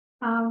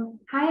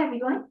Hi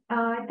everyone.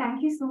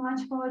 Thank you so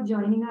much for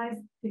joining us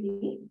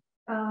today.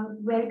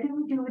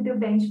 Welcome to the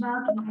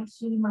Benchmark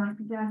ESG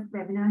Masterclass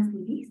webinar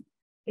series.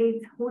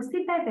 It's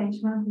hosted by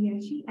Benchmark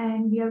ESG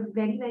and we are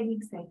very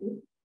excited.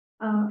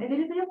 A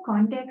little bit of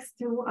context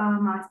to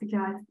our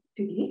masterclass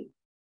today.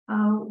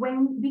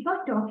 When we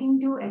got talking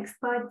to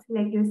experts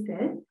like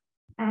yourself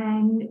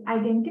and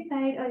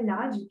identified a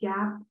large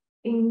gap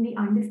in the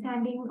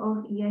understanding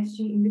of ESG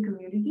in the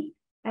community,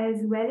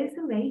 as well as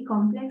a very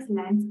complex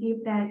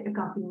landscape that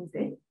accompanies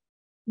it.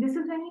 This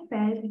is when we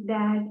felt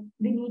that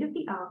the need of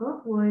the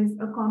hour was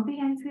a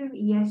comprehensive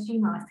ESG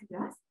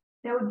masterclass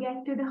that would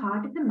get to the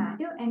heart of the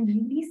matter and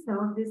really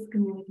serve this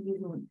community's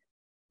needs,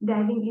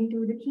 diving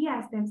into the key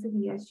aspects of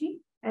ESG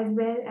as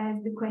well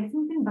as the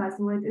questions and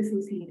buzzwords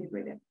associated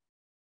with it.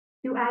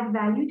 To add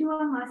value to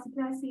our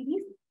masterclass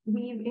series,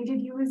 we've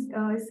introduced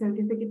a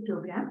certificate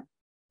program.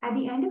 At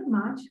the end of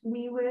March,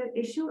 we will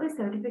issue a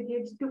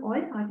certificate to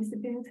all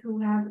participants who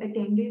have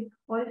attended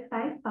all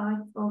 5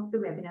 parts of the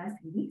webinar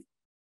series.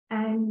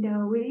 And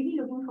we're really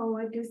looking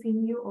forward to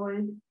seeing you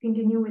all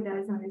continue with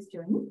us on this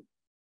journey.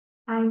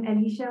 I'm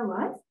Alicia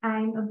Vaz.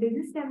 I'm a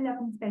business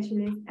development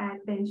specialist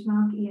at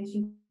Benchmark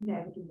ESG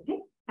Private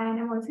Limited, and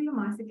I'm also your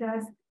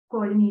masterclass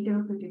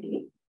coordinator for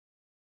today.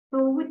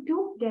 For over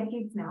 2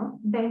 decades now,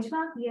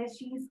 Benchmark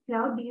ESG's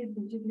cloud-based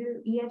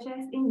digital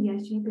EHS and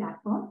ESG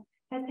platform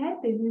has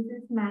helped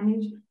businesses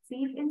manage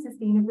safe and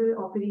sustainable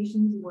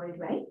operations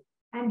worldwide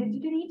and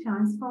digitally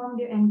transform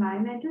their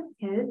environmental,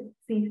 health,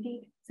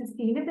 safety,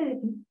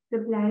 sustainability,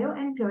 supplier,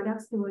 and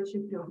product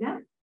stewardship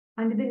program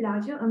under the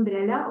larger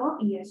umbrella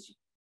of ESG.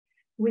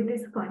 With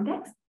this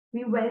context,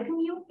 we welcome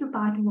you to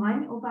part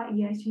 1 of our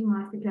ESG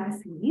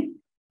Masterclass series,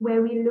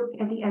 where we look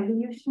at the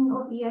evolution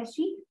of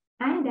ESG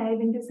and dive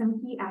into some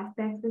key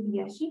aspects of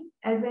ESG,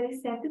 as well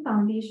as set the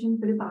foundation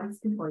for the parts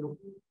to follow.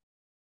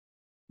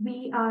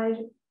 We are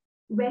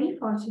very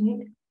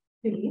fortunate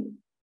today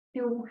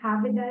to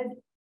have with us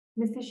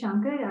Mr.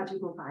 Shankar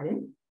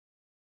Rajagopalan.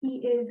 He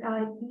is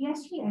our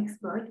ESG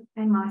expert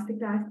and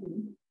masterclass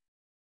lead.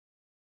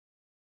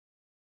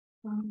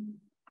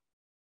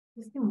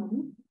 Just a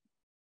moment.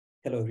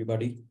 Hello,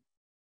 everybody.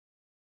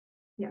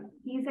 Yeah,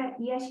 he's an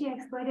ESG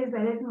expert as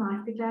well as a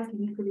masterclass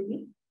lead for the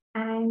day.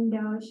 And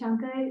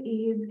Shankar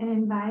is an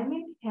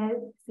environment,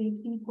 health,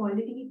 safety,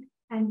 quality,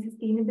 and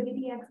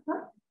sustainability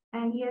expert.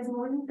 And he has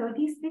more than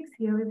 36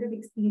 years of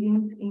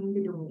experience in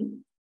the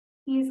domain.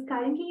 He is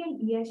currently an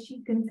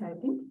ESG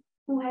consultant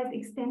who has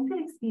extensive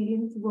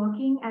experience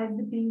working as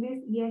the previous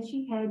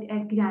ESG head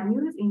at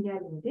Granules India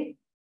Limited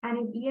and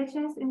in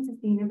EHS and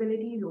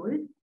sustainability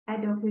roles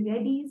at Dr.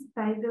 Reddy's,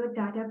 Pfizer,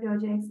 Tata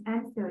Projects,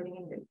 and Sterling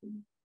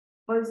Investments.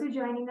 Also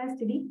joining us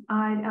today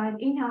are our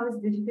in-house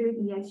digital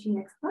ESG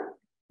expert.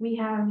 We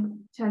have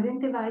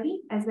Chandan Tiwari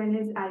as well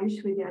as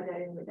Ayush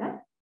Vidyadharan with us.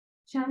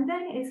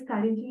 Chandan is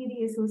currently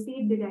the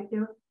Associate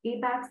Director,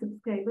 APAC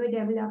Subscriber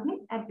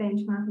Development at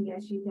Benchmark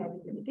ESG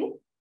Private Limited.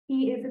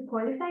 He is a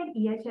qualified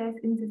EHS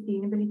and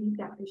sustainability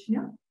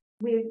practitioner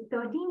with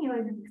 13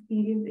 years of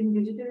experience in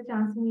digital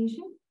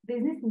transformation,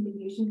 business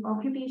integration,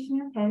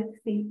 occupational health,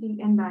 safety,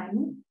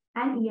 environment,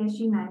 and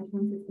ESG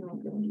management system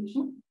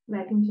implementation.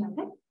 Welcome,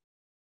 Chandan.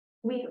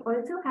 We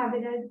also have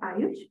with us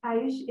Ayush.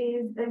 Ayush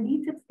is a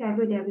lead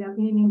subscriber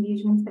development and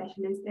engagement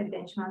specialist at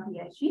Benchmark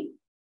ESG.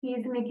 He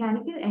is a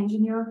mechanical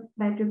engineer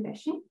by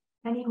profession,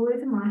 and he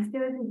holds a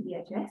master's in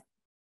EHS.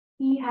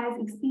 He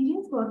has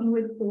experience working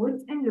with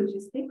ports and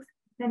logistics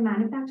and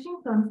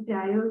manufacturing firms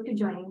prior to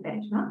joining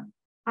Benchmark.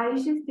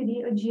 Ayush is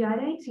today a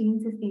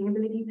GRI-trained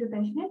sustainability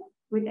professional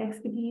with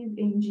expertise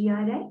in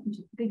GRI,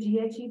 the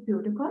GHG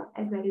protocol,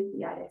 as well as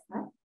the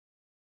RSR.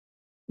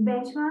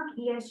 Benchmark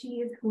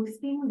ESG is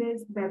hosting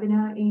this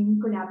webinar in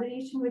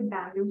collaboration with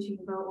Bangalore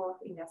Chamber of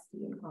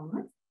Industry and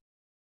Commerce.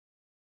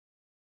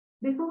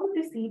 Before we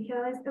proceed,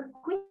 here is a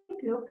quick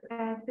look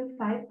at the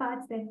 5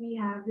 parts that we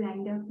have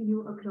lined up for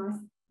you across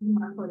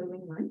the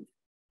following months.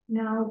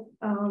 Now,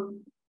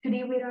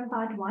 today we're on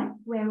part 1,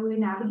 where we're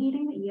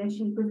navigating the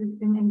ESG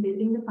ecosystem and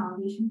building the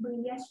foundation for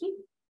ESG.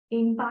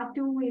 In part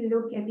 2, we'll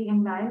look at the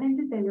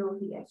environmental pillar of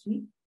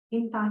ESG.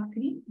 In part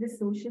 3, the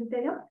social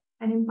pillar.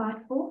 And in part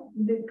 4,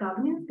 the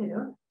governance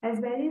pillar, as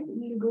well as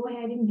we'll go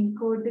ahead and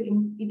decode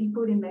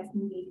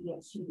investment grade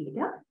ESG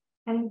data.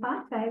 And in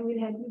part 5, we'll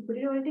help you put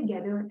it all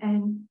together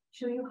and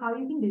show you how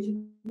you can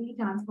digitally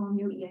transform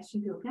your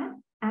ESG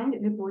program and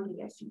report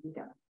ESG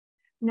data.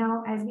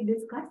 Now, as we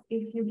discussed,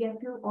 if you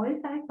get through all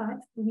 5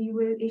 parts, we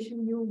will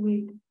issue you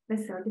with a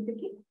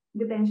certificate,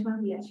 the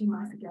Benchmark ESG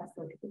Masterclass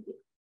certificate.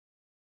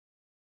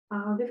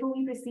 Before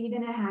we proceed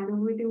and I hand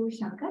over to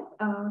Shankar,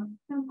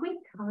 some quick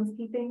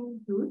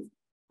housekeeping rules.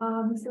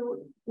 So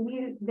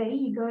we're very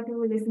eager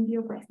to listen to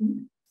your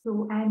questions,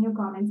 and your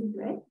comments as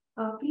well.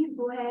 Please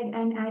go ahead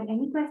and add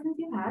any questions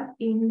you have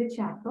in the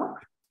chat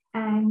box,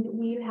 and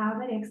we'll have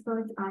our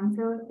experts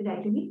answer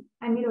right away.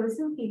 And we'll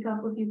also pick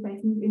up a few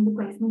questions in the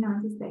question and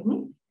answer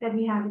segment that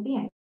we have at the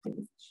end of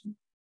the session.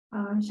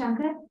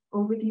 Shankar,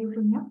 over to you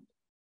from here.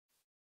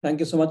 Thank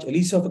you so much,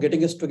 Alicia, for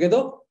getting us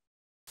together.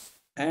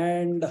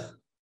 And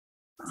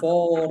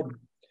for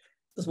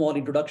the small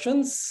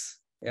introductions.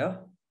 Yeah.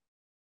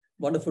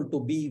 Wonderful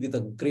to be with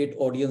a great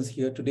audience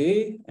here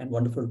today and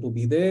wonderful to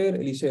be there.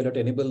 Alicia, let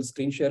enable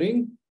screen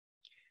sharing.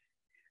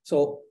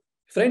 So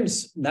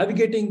friends,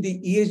 navigating the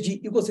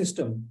ESG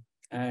ecosystem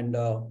and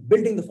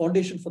building the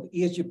foundation for the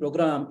ESG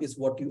program is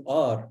what you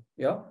are.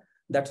 Yeah.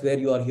 That's where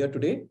you are here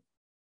today.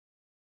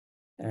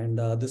 And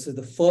this is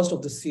the first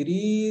of the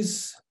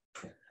series.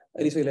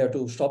 Alicia, you'll have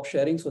to stop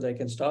sharing so that I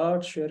can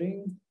start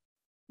sharing.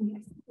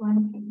 Yes,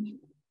 one.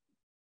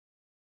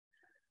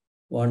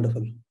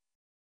 Wonderful.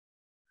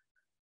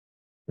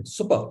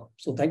 Super.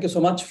 So thank you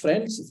so much,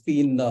 friends. It's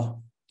been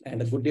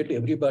and a good day to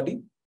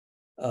everybody.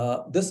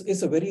 This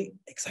is a very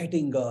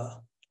exciting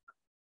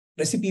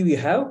recipe we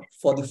have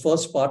for the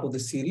first part of the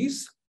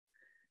series.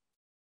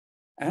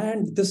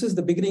 And this is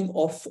the beginning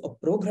of a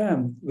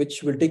program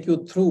which will take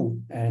you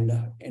through and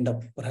end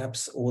up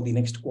perhaps over the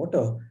next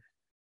quarter.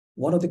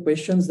 One of the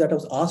questions that I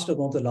was asked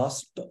about the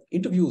last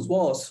interviews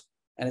was,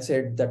 and I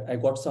said that I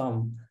got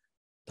some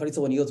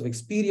 37 years of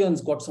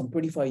experience, got some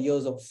 25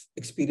 years of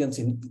experience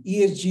in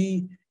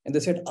ESG. And they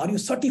said, are you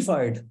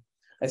certified?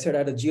 I said, I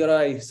had a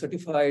GRI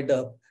certified,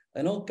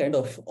 kind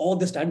of all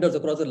the standards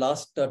across the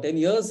last 10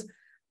 years.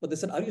 But they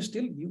said, are you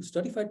still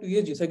certified to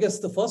ESG? So I guess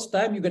the first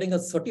time you're getting a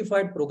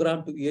certified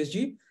program to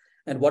ESG,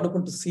 and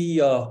wonderful to see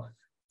a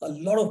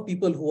lot of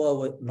people who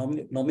are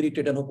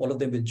nominated, and hope all of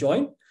them will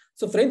join.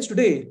 So friends,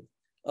 today,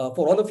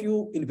 for all of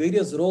you in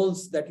various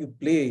roles that you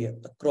play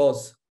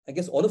across, I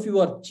guess all of you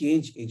are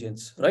change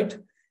agents, right?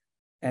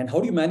 And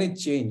how do you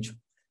manage change?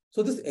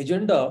 So this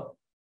agenda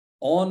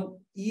on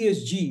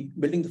ESG,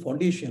 building the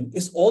foundation,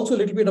 is also a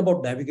little bit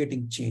about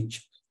navigating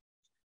change.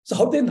 So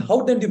how then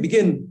do you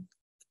begin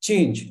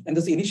change? And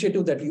this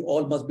initiative that we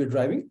all must be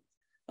driving.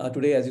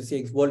 Today, as you say,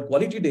 it's World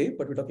Quality Day,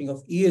 but we're talking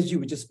of ESG,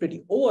 which is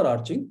pretty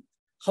overarching.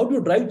 How do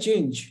you drive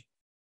change?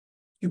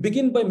 You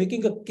begin by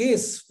making a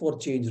case for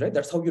change, right?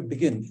 That's how you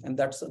begin. And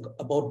that's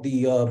about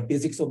the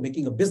basics of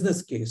making a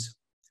business case.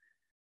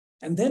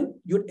 And then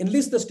you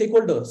enlist the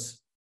stakeholders,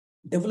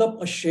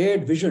 develop a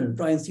shared vision,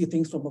 try and see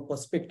things from a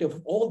perspective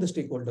of all the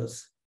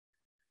stakeholders.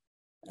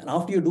 And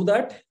after you do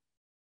that,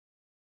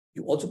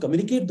 you also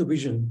communicate the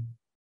vision.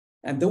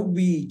 And there would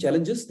be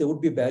challenges, there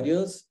would be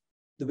barriers,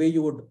 the way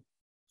you would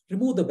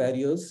remove the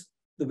barriers,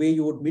 the way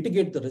you would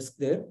mitigate the risk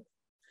there.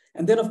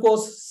 And then, of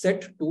course,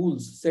 set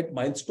tools, set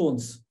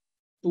milestones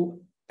to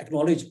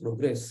acknowledge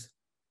progress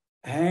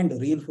and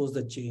reinforce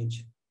the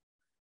change.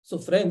 So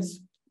friends,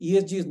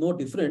 ESG is no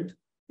different.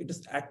 It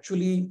is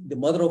actually the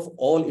mother of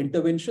all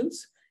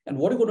interventions. And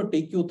what we're going to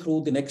take you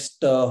through the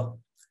next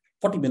 40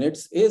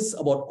 minutes is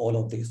about all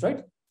of these,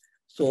 right?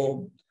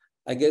 So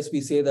I guess we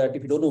say that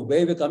if you don't know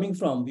where we're coming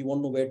from, we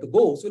won't know where to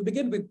go. So we'll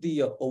begin with the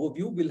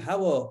overview. We'll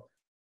have a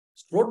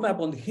roadmap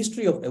on the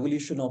history of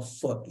evolution of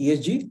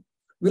ESG.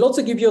 We'll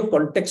also give you a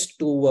context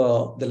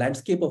to the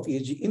landscape of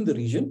ESG in the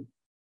region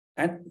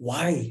and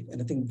why.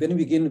 And I think whenever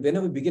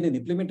we begin an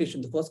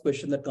implementation, the first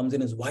question that comes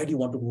in is, why do you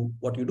want to do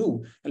what you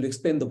do? And we'll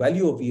explain the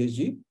value of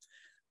ESG.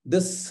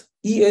 This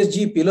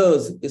ESG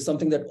pillars is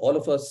something that all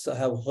of us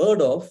have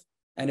heard of,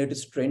 and it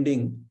is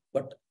trending,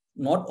 but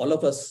not all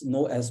of us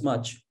know as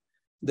much.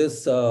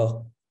 This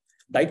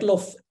title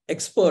of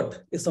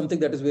expert is something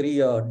that is very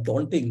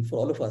daunting for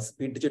all of us,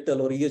 be it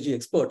digital or ESG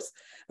experts.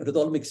 And with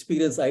all my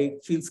experience, I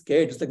feel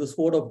scared. It's like the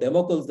sword of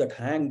Damocles that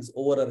hangs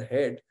over our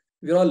head.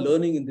 We're all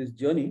learning in this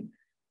journey.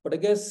 But I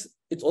guess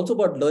it's also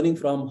about learning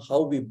from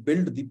how we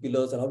build the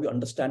pillars and how we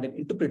understand and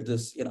interpret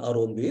this in our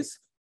own ways.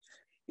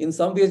 In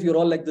some ways, we're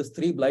all like this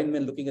three blind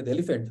men looking at the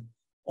elephant,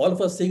 all of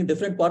us seeing a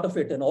different part of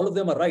it, and all of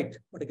them are right.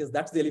 But I guess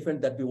that's the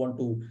elephant that we want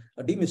to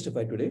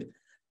demystify today.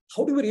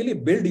 How do we really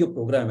build your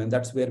program? And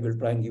that's where we'll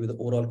try and give you the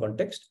overall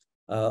context.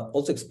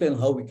 Also explain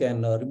how we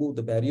can remove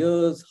the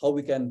barriers, how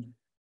we can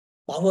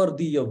power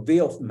the way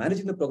of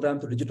managing the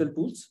program through digital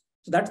tools.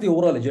 So that's the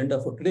overall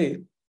agenda for today.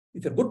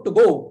 If you're good to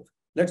go,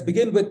 let's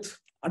begin with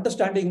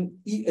understanding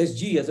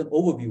ESG as an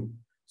overview.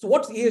 So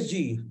what's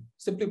ESG?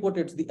 Simply put,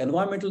 it's the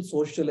environmental,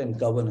 social, and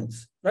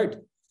governance, right?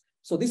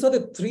 So these are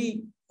the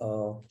three,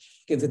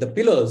 the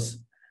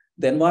pillars.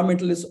 The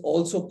environmental is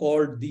also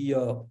called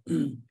the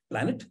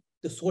planet.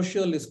 The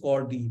social is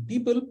called the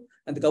people,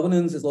 and the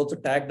governance is also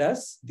tagged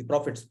as the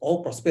profits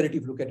or prosperity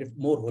if you look at it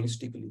more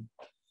holistically.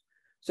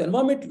 So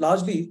environment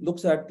largely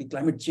looks at the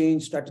climate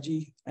change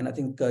strategy. And I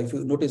think if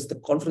you notice the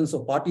conference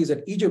of parties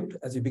at Egypt,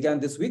 as we began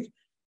this week,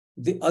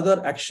 the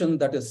other action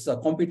that is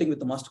competing with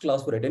the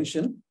masterclass for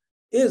attention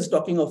is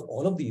talking of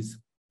all of these: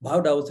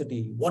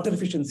 biodiversity, water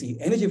efficiency,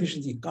 energy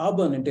efficiency,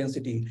 carbon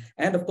intensity,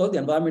 and of course, the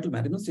environmental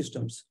management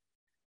systems.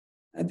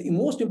 And the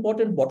most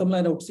important bottom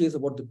line I would say is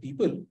about the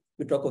people.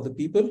 We talk of the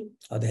people,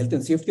 the health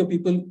and safety of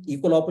people,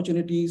 equal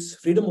opportunities,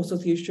 freedom of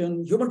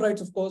association, human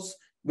rights, of course,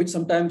 which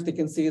sometimes they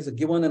can say is a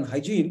given, and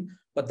hygiene,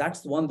 but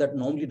that's the one that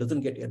normally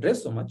doesn't get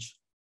addressed so much.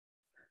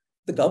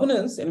 The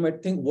governance, and you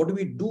might think, what do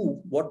we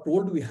do? What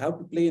role do we have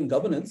to play in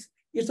governance?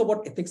 It's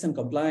about ethics and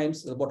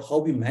compliance, it's about how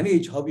we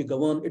manage, how we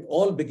govern. It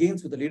all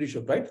begins with the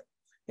leadership, right?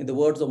 In the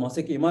words of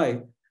Masaki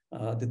Imai,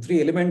 the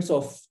three elements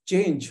of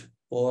change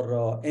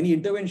for any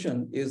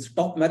intervention is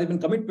top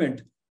management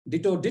commitment,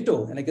 Ditto,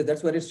 ditto. And I guess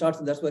that's where it starts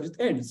and that's where it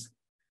ends.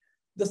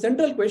 The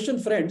central question,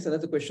 friends, and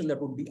that's the question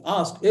that would be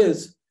asked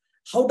is,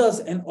 how does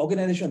an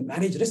organization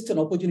manage risks and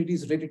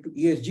opportunities related to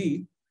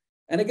ESG?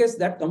 And I guess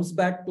that comes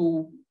back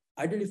to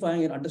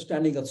identifying and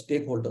understanding of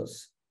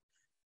stakeholders.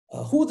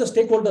 Who is the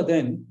stakeholder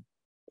then?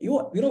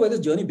 You know where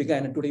this journey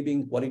began, and today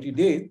being Quality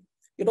Day,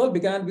 it all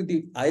began with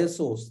the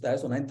ISOs, the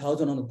ISO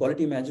 9000 on the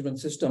quality management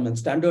system and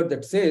standard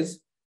that says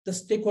the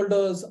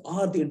stakeholders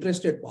are the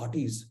interested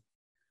parties,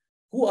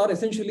 who are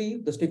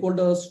essentially the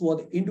stakeholders who are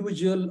the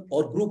individual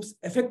or groups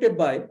affected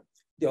by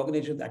the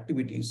organization's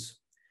activities.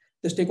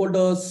 The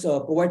stakeholders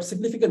provide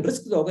significant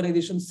risk to the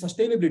organization's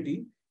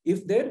sustainability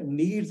if their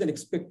needs and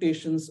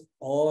expectations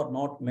are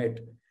not met.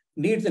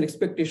 Needs and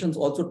expectations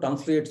also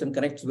translates and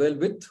connects well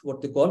with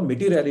what they call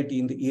materiality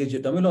in the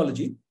ESG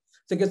terminology.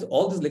 So I guess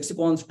all these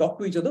lexicons talk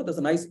to each other. There's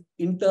a nice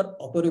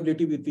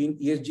interoperability between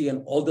ESG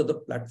and all the other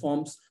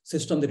platforms,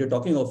 system that you're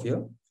talking of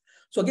here.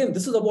 So again,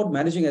 this is about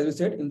managing, as we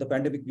said, in the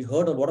pandemic, we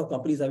heard a lot of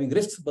companies having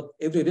risks, but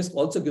every risk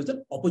also gives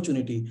an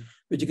opportunity,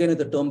 which again is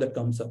the term that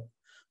comes up.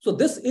 So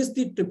this is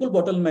the triple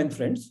bottom line,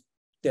 friends,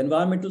 the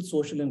environmental,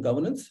 social, and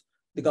governance.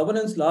 The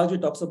governance largely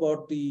talks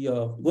about the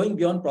going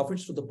beyond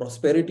profits to the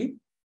prosperity,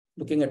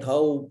 looking at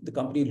how the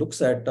company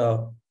looks at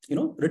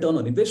return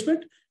on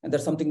investment. And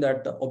that's something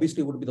that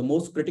obviously would be the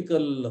most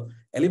critical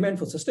element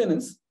for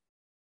sustenance.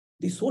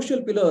 The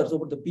social pillars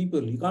about the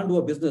people. You can't do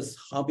a business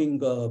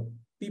harming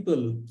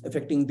people,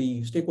 affecting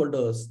the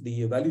stakeholders,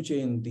 the value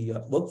chain, the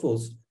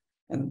workforce.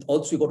 And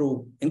also you got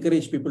to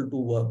encourage people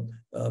to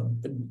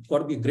got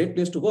to be a great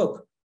place to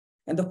work.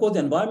 And of course, the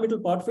environmental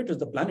part of it is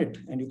the planet,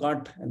 and you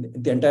can't, and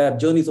the entire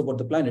journey is about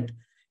the planet.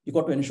 You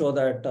got to ensure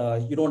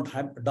that you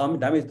don't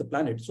damage the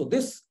planet. So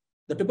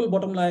the triple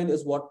bottom line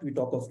is what we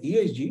talk of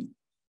ESG.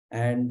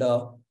 And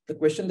the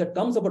question that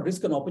comes about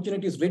risk and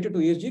opportunities related to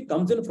ESG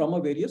comes in from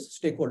our various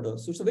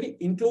stakeholders. So it's a very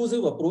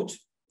inclusive approach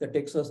that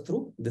takes us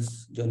through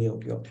this journey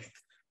out here.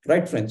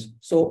 Right, friends?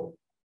 So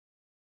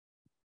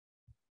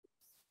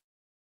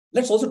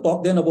let's also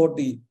talk then about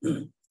the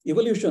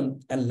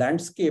evolution and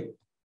landscape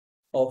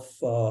of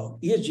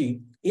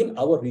ESG in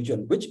our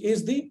region, which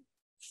is the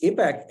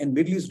APAC and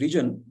Middle East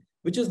region,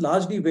 which is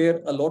largely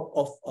where a lot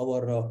of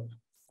our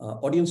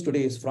audience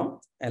today is from.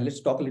 And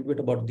let's talk a little bit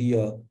about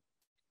the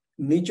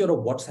nature of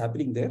what's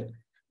happening there.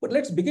 But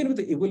let's begin with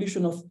the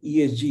evolution of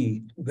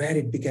ESG, where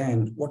it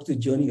began, what's the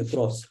journey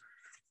across.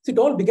 So it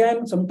all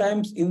began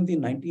sometimes in the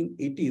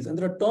 1980s, and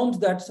there are terms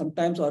that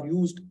sometimes are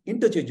used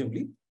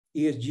interchangeably,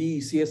 ESG,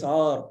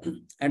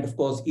 CSR, and of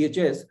course,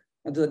 EHS.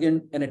 And there's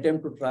again an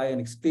attempt to try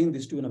and explain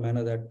this to you in a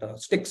manner that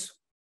sticks.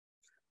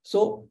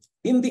 So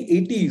in the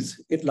 80s,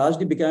 it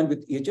largely began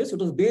with EHS. It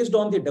was based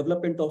on the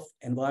development of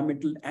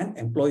environmental and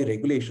employee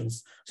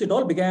regulations. So it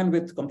all began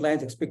with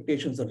compliance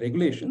expectations and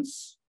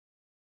regulations.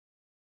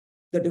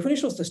 The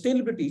definition of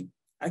sustainability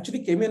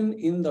actually came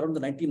in around the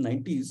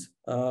 1990s.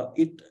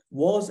 It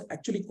was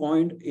actually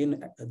coined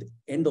at the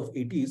end of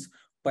 80s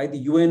by the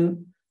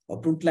UN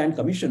Brundtland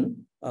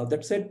Commission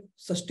that said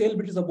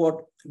sustainability is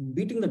about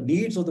meeting the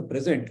needs of the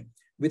present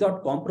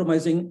without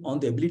compromising on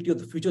the ability of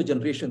the future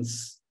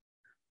generations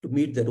to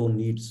meet their own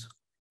needs.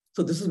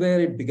 So this is where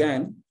it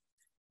began.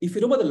 If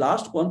you remember the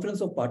last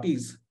conference of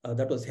parties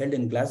that was held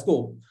in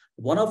Glasgow,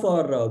 one of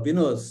our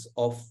winners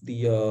of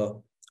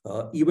the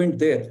event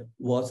there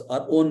was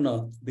our own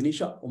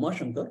Vinisha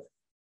Umashankar,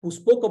 who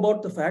spoke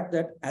about the fact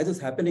that as is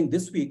happening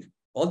this week,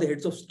 all the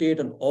heads of state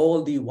and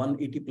all the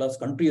 180 plus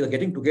countries are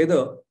getting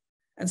together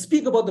and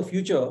speak about the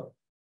future.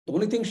 The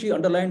only thing she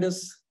underlined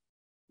is,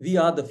 we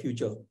are the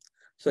future.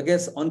 So I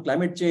guess on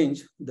climate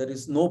change, there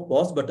is no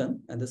pause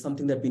button, and there's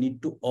something that we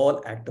need to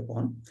all act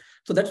upon.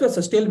 So that's where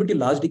sustainability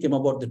largely came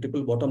about, the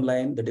triple bottom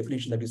line, the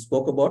definition that we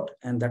spoke about,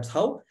 and that's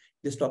how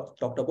this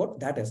talked about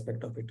that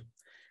aspect of it.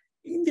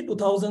 In the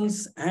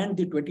 2000s and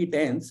the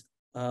 2010s,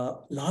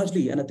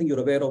 largely, and I think you're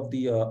aware of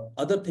the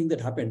other thing that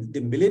happened,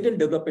 the Millennium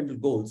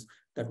Development Goals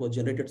that was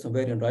generated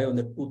somewhere in Rio in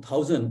the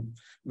 2000,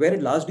 where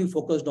it largely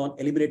focused on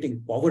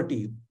eliminating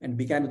poverty and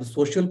began with the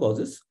social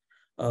causes.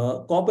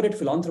 Corporate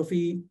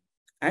philanthropy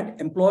and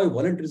employee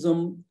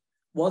volunteerism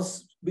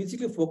was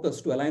basically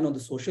focused to align on the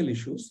social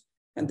issues.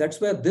 And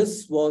that's where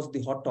this was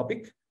the hot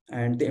topic.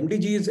 And the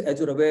MDGs, as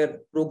you're aware,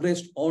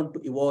 progressed on to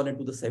evolve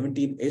into the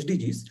 17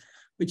 SDGs,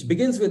 which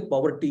begins with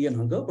poverty and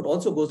hunger, but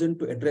also goes in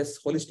to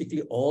address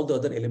holistically all the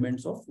other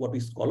elements of what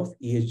we call of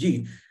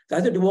ESG.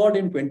 As it evolved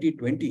in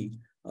 2020,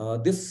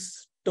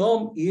 this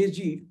term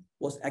ESG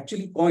was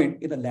actually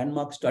coined in a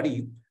landmark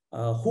study,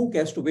 Who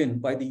Cares to Win,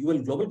 by the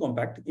UN Global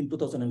Compact in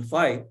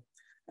 2005.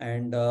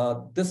 And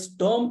this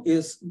term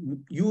is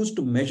used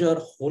to measure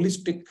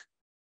holistic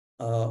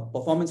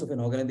performance of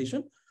an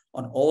organization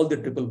on all the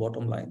triple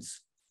bottom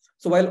lines.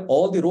 So while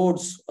all the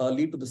roads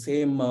lead to the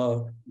same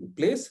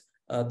place,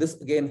 this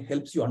again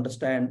helps you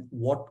understand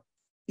what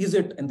is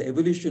it and the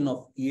evolution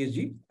of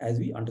ESG as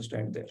we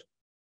understand there.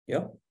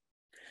 Yeah.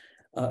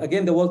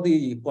 Again, there was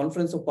the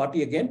Conference of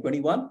Party again,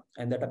 21,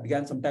 and that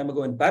began some time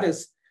ago in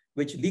Paris,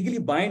 which legally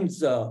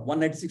binds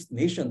 196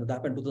 nations that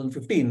happened in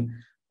 2015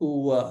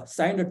 to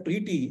sign a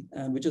treaty,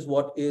 which is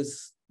what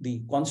is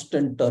the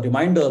constant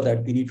reminder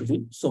that we need to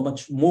do so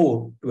much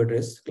more to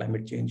address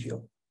climate change here.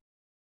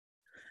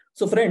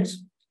 So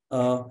friends,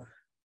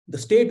 the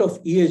state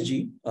of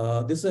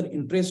ESG, this is an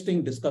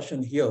interesting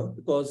discussion here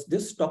because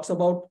this talks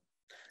about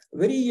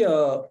very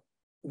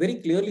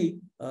clearly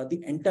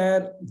the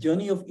entire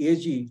journey of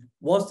ESG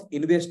was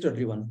investor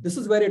driven. This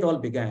is where it all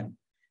began.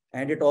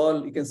 And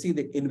you can see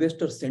the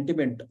investor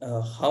sentiment,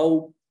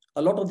 how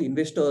a lot of the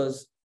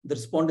investors, the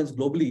respondents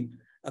globally,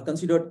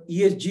 considered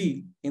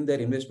ESG in their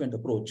investment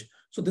approach.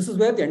 So this is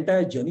where the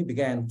entire journey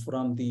began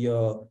from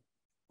the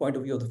point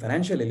of view of the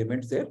financial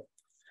elements there.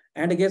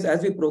 And I guess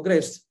as we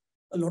progressed,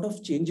 a lot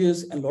of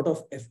changes and a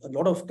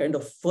lot of kind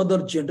of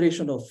further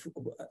generation of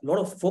a lot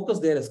of focus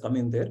there has come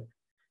in there.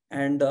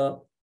 And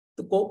the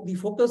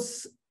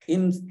focus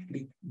in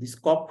this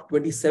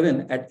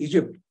COP27 at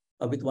Egypt,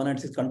 with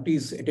 106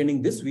 countries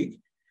attending this week,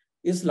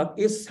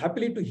 is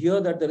happily to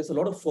hear that there is a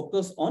lot of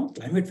focus on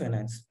climate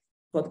finance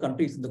for the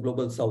countries in the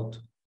global south.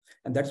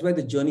 And that's where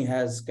the journey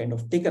has kind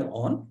of taken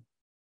on.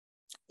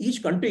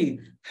 Each country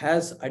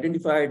has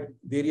identified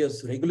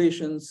various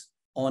regulations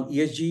on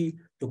ESG,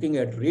 looking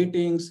at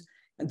ratings.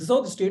 And this is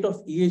how the state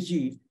of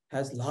ESG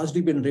has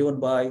largely been driven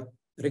by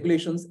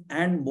regulations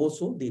and more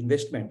so the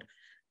investment.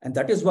 And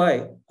that is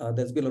why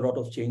there's been a lot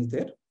of change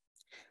there.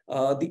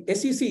 The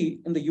SEC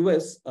in the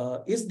US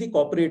is the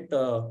corporate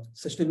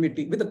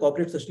sustainability, with the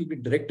corporate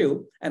sustainability directive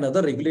and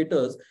other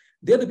regulators.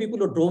 They're the people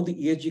who drove the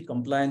ESG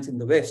compliance in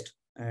the West.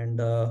 And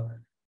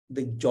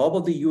the job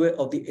of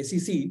the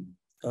SEC,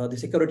 the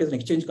Securities and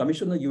Exchange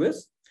Commission in the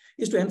US,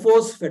 is to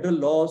enforce federal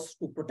laws,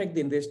 to protect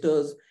the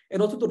investors,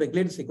 and also to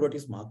regulate the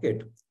securities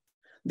market.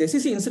 The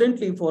SEC,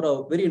 incidentally, for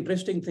a very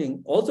interesting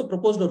thing, also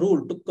proposed a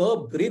rule to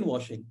curb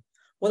greenwashing.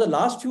 For the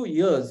last few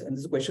years, and this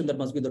is a question that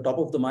must be the top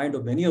of the mind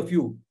of many of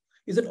you,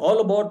 is it all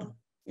about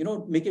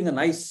making a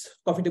nice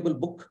coffee table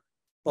book,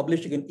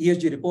 publishing an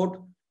ESG report?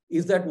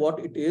 Is that what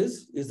it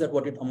is? Is that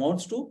what it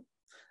amounts to?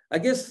 I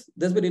guess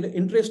there's been an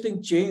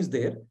interesting change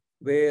there,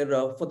 where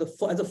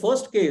as a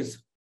first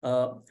case,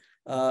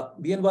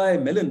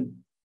 BNY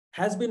Mellon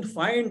has been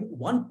fined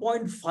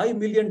 $1.5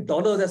 million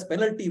as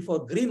penalty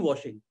for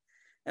greenwashing.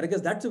 And I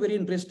guess that's a very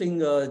interesting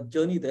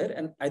journey there.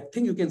 And I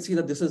think you can see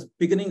that this is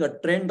beginning a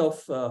trend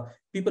of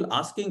people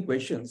asking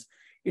questions.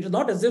 It is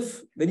not as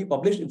if when you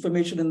published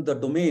information in the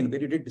domain,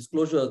 when you did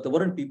disclosures, there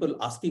weren't people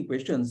asking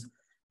questions,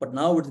 but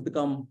now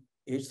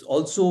it's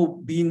also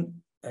been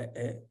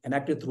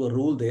enacted through a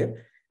rule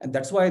there. And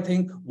that's why I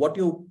think what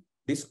you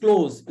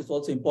disclose is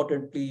also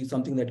importantly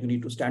something that you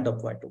need to stand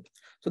up for.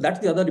 So that's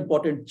the other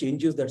important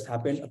changes that's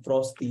happened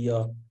across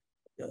the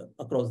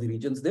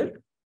regions there.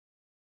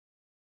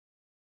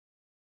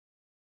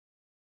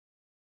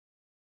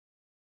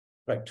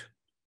 Right.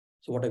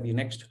 So what have we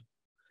next?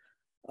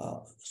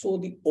 So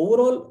the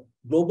overall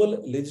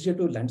global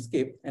legislative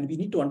landscape, and we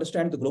need to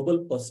understand the global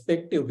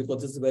perspective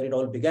because this is where it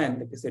all began,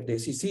 like I said, the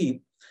SEC,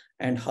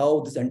 and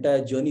how this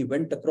entire journey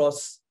went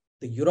across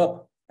the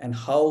Europe, and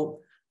how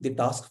the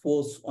task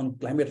force on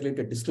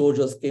climate-related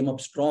disclosures came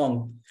up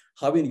strong,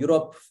 how in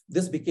Europe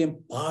this became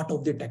part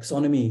of the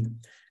taxonomy,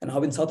 and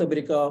how in South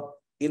America,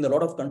 in a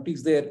lot of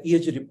countries there,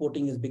 ESG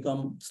reporting has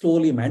become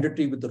slowly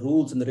mandatory with the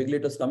rules and the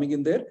regulators coming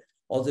in there.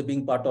 Also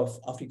being part of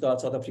Africa,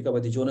 South Africa,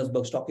 where the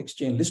Johannesburg Stock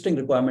Exchange listing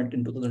requirement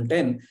in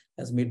 2010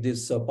 has made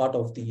this part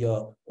of the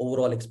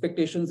overall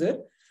expectations there.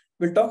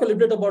 We'll talk a little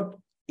bit about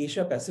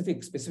Asia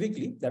Pacific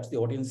specifically, that's the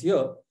audience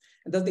here.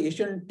 And that's the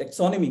Asian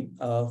taxonomy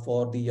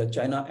for the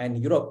China and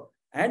Europe,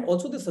 and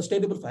also the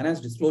sustainable finance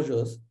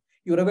disclosures.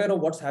 You're aware of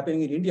what's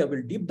happening in India.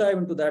 We'll deep dive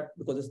into that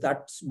because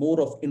that's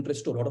more of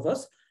interest to a lot of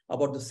us,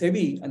 about the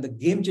SEBI and the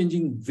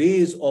game-changing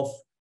ways of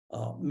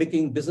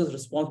making business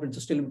responsibility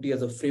and sustainability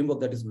as a framework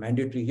that is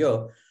mandatory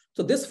here.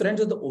 So this, friends,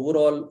 is the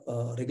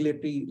overall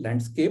regulatory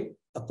landscape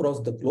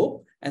across the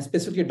globe, and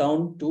specifically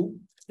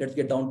let's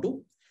get down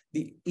to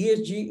the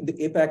ESG in the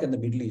APAC and the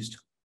Middle East.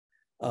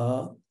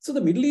 So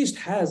the Middle East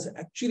has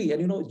actually,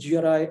 and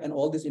GRI and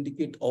all this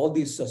indicate all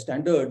these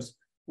standards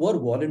were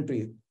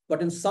voluntary,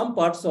 but in some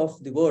parts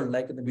of the world,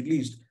 like in the Middle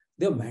East,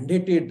 they have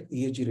mandated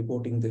ESG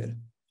reporting there,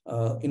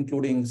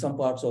 including some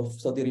parts of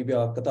Saudi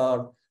Arabia,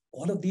 Qatar.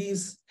 All of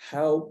these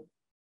have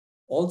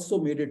also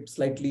made it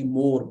slightly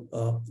more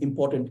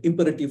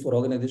imperative for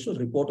organizations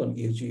to report on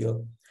ESG here.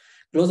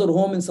 Closer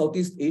home in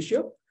Southeast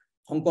Asia,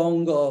 Hong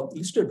Kong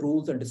listed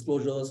rules and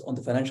disclosures on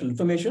the financial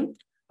information,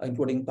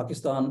 including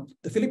Pakistan.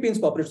 The Philippines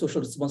Corporate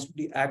Social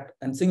Responsibility Act,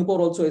 and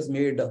Singapore also has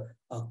made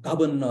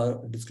carbon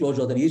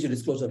disclosure, the ESG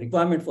disclosure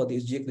requirement for the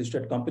SGX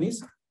listed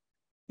companies.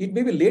 It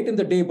may be late in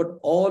the day, but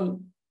all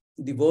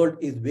the world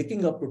is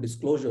waking up to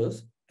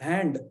disclosures.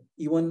 And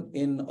even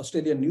in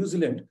Australia and New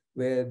Zealand,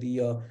 where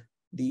the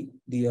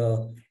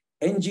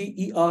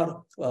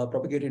NGER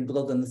propagated in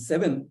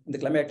 2007, the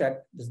Climate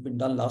Act has been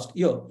done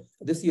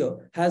this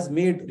year, has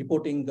made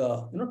reporting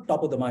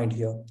top of the mind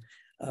here.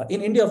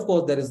 In India, of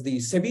course, there is the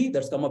SEBI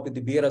that's come up with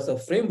the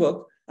BRSF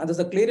framework, and there's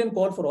a clarion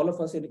call for all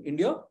of us in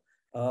India.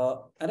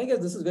 And I guess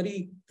this is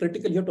very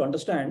critical here to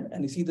understand,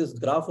 and you see this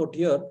graph out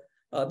here.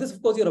 This,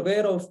 of course, you're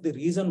aware of the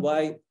reason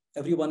why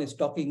everyone is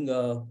talking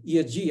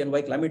ESG and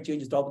why climate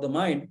change is top of the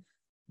mind,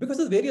 because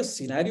of various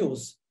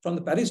scenarios from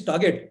the Paris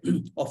target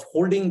of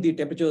holding the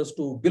temperatures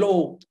to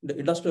below the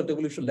industrial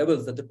revolution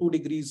levels, that the 2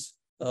 degrees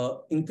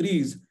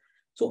increase.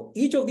 So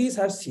each of these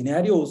have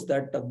scenarios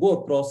that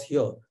go across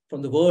here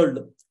from the world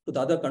to the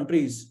other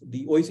countries,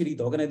 the OECD,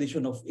 the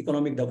Organization of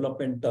Economic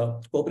Development,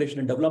 Cooperation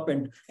and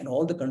Development, and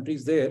all the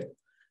countries there.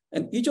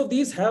 And each of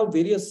these have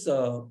various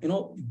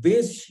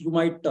ways you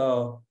might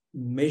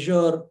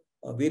measure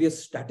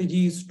various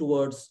strategies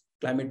towards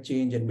climate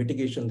change and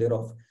mitigation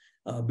thereof.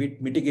 Be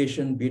it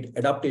mitigation, be it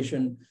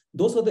adaptation.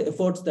 Those are the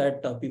efforts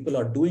that people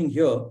are doing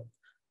here.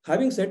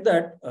 Having said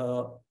that,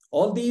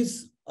 all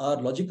these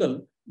are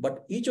logical,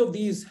 but each of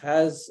these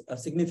has a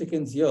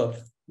significance here,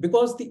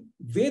 because the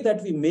way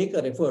that we make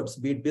our efforts,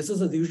 be it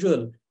business as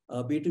usual,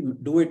 be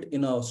it do it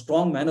in a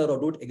strong manner or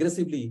do it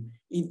aggressively,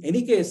 in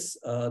any case,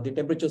 the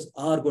temperatures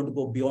are going to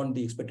go beyond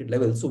the expected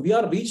level. So we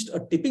are reached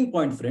a tipping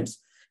point, friends,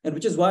 and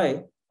which is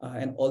why,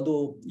 and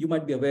although you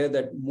might be aware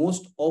that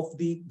most of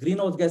the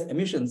greenhouse gas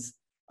emissions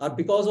are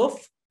because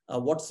of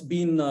what's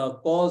been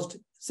caused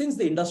since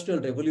the Industrial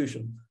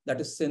Revolution,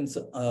 that is since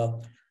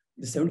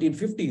the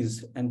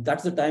 1750s, and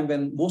that's the time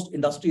when most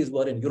industries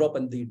were in Europe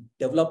and the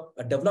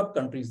developed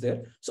countries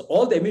there. So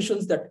all the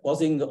emissions that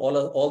causing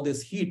all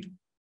this heat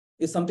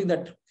is something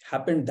that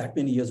happened that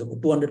many years ago,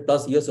 200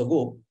 plus years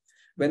ago,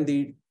 when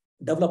the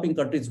developing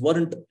countries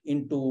weren't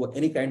into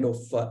any kind of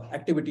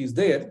activities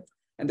there.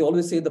 And they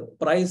always say the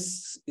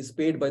price is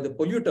paid by the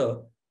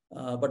polluter.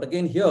 But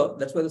again, here,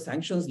 that's why the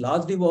sanctions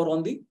largely were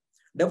on the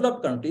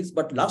developed countries.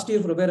 But last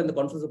year, for in the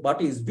Conference of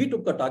Parties, we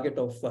took a target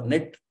of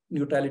net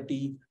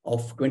neutrality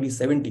of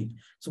 2070.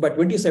 So by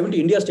 2070,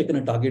 India has taken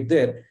a target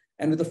there.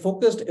 And with a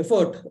focused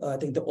effort, I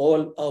think they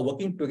all are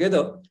working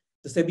together.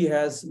 The SEBI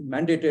has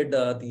mandated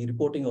the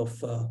reporting of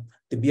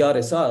the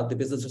BRSR, the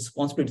Business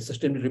Responsibility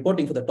Sustainability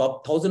Reporting, for the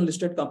top 1,000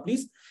 listed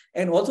companies.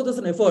 And also there's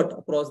an effort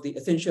across the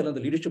essential and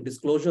the leadership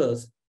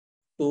disclosures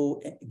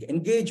to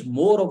engage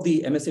more of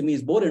the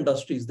MSMEs, more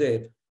industries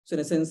there. So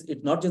in a sense,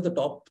 it's not just the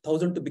top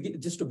 1,000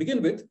 to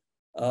begin with.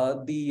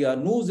 The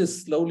noose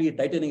is slowly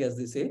tightening, as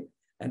they say.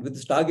 And with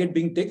this target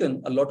being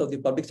taken, a lot of the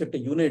public sector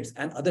units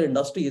and other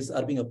industries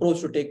are being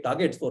approached to take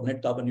targets for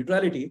net carbon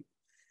neutrality.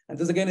 And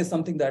this again is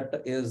something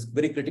that is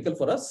very critical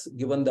for us,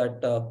 given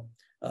that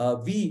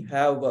we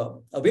have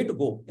a way to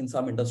go in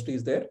some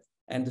industries there.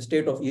 And the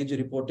state of ESG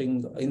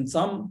reporting in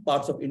some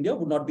parts of India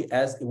would not be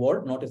as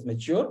evolved, not as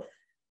mature.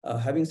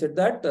 Having said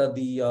that,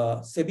 the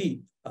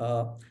SEBI,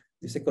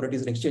 the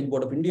Securities and Exchange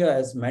Board of India,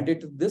 has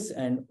mandated this.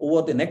 And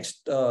over the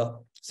next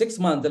 6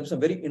 months, there's some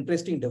very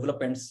interesting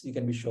developments, you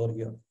can be sure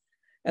here.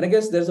 And I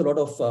guess there's a lot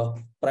of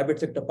private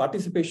sector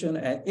participation.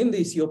 And in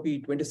the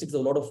COP26, there's a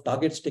lot of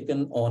targets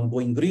taken on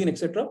going green,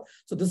 etc.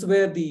 So this is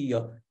where the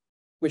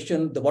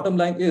question, the bottom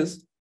line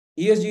is,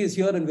 ESG is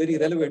here and very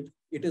relevant.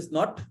 It is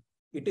not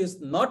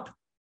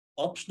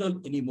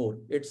optional anymore.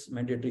 It's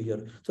mandatory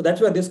here. So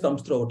that's where this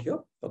comes through out here.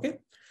 Okay.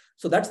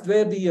 So that's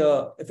where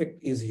the effect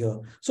is here.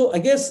 So I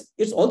guess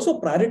it's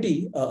also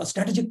priority, a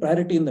strategic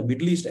priority in the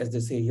Middle East, as they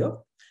say here.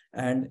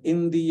 And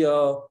in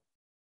the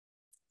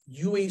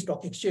UAE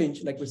Stock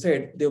Exchange, like we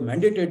said, they've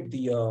mandated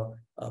the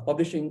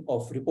publishing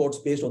of reports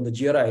based on the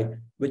GRI,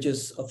 which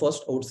is a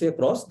first, I would say,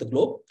 across the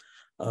globe.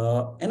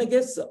 And I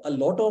guess a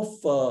lot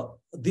of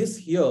this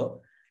here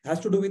has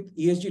to do with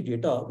ESG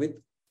data, with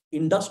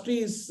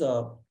industries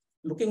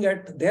looking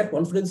at their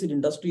confidence in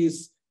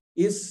industries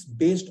is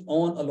based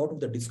on a lot of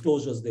the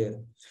disclosures there.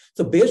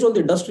 So based on the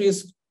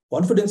industry's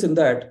confidence in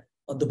that,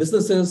 the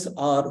businesses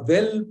are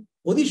well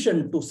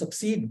positioned to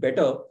succeed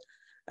better,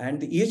 and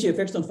the ESG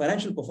effects on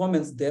financial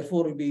performance,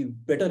 therefore, will be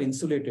better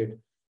insulated.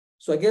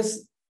 So I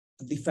guess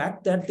the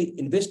fact that the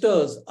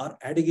investors are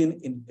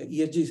adding in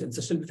ESG and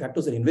sustainability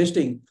factors and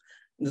investing,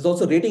 there's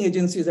also rating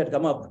agencies that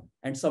come up,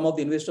 and some of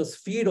the investors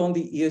feed on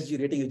the ESG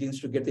rating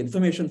agencies to get the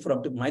information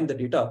from, to mine the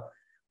data.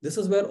 This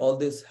is where all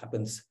this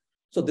happens.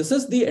 So this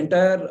is the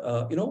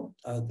entire,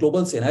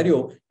 global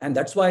scenario. And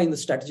that's why in the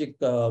strategic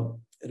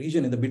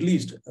region in the Middle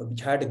East,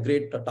 which had a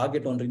great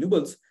target on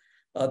renewables,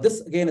 this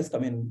again has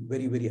come in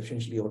very, very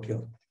essentially out here.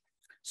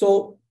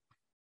 So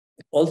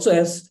also,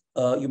 as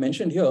you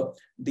mentioned here,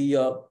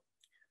 the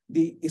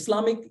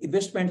Islamic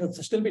investment and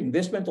sustainable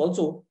investments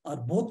also are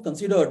both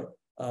considered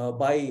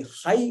by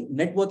high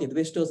net worth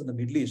investors in the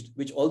Middle East,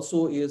 which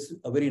also is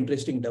a very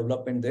interesting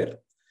development there.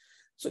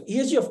 So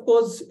ESG, of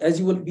course, as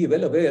you will be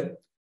well aware,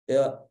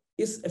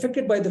 is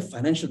affected by the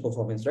financial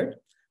performance, right?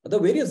 The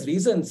various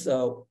reasons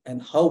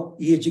and how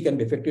ESG can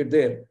be affected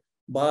there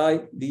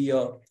by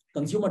the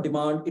consumer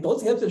demand. It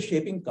also helps in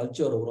shaping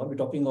culture overall. We're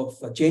talking of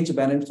change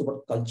management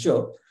about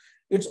culture.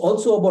 It's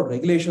also about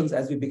regulations.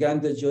 As we began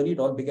the journey, it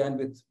all began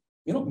with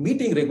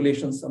meeting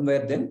regulations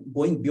somewhere. Then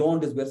going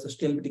beyond is where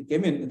sustainability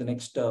came in the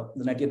next the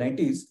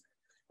 1990s.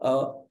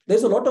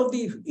 There's a lot of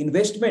the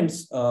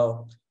investments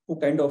who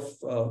kind of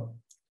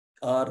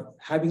are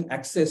having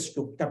access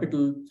to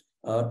capital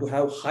to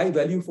have high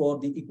value for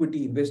the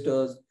equity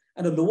investors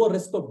and a lower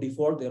risk of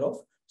default thereof.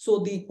 So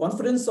the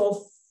confidence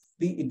of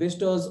the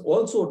investors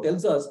also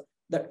tells us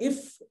that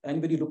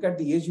and when you look at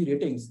the ESG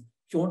ratings,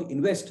 if you want to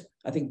invest,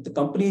 I think the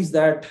companies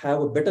that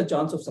have a better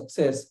chance of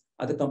success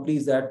are the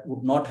companies that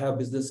would not have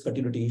business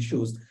continuity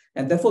issues.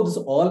 And therefore, this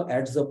all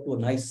adds up to a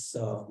nice,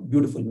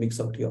 beautiful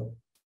mix out here.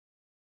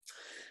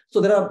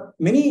 So there are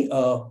many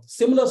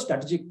similar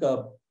strategic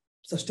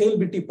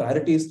sustainability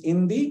priorities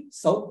in the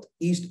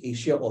Southeast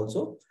Asia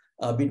also,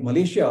 be it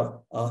Malaysia,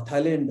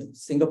 Thailand,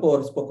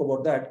 Singapore, spoke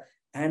about that,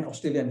 and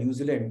Australia, New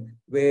Zealand,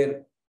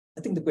 where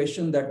I think the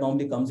question that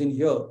normally comes in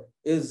here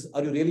is,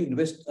 are you really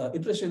interested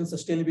in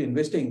sustainably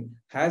investing?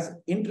 Has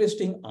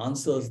interesting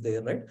answers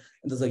there, right?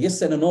 And there's a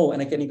yes and a no,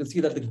 and you can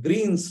see that the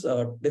greens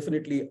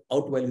definitely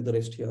outvalue the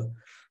rest here.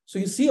 So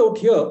you see out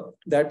here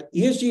that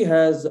ESG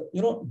has,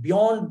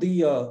 beyond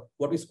the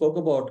what we spoke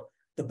about,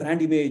 the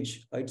brand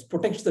image, it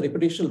protects the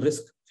reputational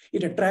risk.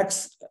 It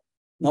attracts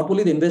not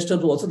only the investors,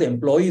 but also the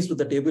employees to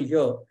the table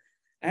here.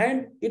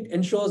 And it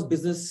ensures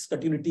business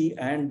continuity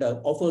and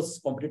offers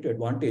competitive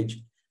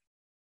advantage.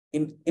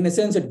 In a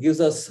sense, it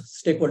gives us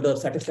stakeholder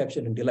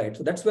satisfaction and delight.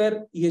 So that's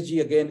where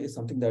ESG, again, is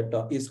something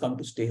that is come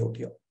to stay out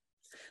here.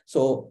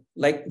 So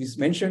like we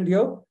mentioned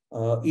here,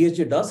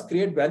 ESG does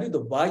create value. The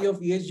why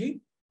of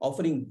ESG,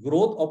 offering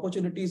growth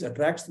opportunities,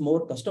 attracts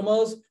more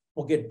customers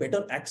who get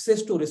better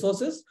access to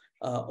resources,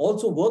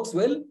 also works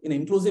well in an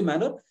inclusive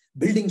manner,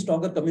 building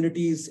stronger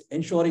communities,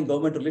 ensuring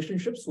government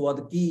relationships, who are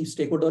the key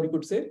stakeholder, you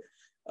could say.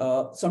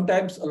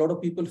 Sometimes a lot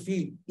of people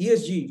feel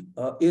ESG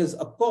is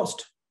a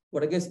cost,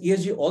 but I guess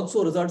ESG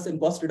also results in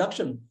cost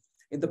reduction.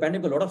 In the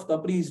pandemic, a lot of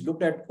companies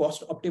looked at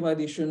cost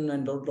optimization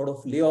and a lot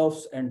of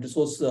layoffs and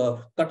resource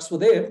cuts were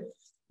there.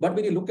 But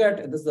when you look at,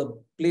 and this is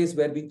the place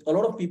where a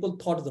lot of people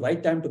thought it's the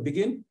right time to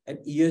begin an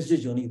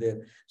ESG journey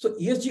there. So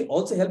ESG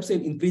also helps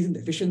in increasing the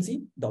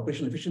efficiency, the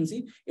operational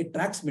efficiency. It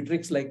tracks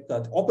metrics like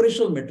the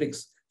operational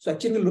metrics. So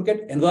actually, when we look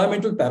at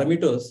environmental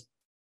parameters,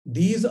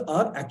 these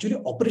are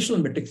actually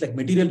operational metrics like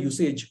material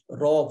usage,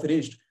 raw,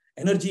 finished,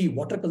 energy,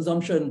 water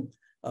consumption,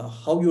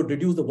 how you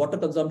reduce the water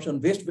consumption,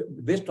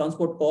 waste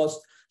transport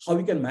costs, how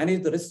you can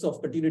manage the risks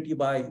of continuity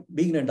by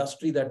being an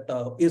industry that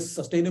is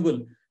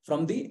sustainable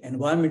from the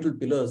environmental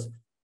pillars,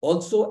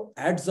 also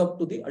adds up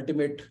to the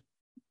ultimate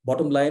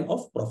bottom line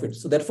of profit.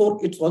 So therefore,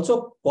 it's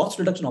also a cost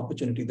reduction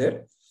opportunity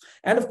there.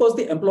 And of course,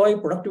 the employee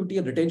productivity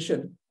and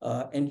retention,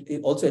 and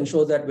it also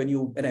ensures that when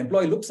an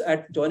employee looks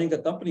at joining a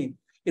company,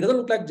 it doesn't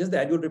look like just the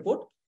annual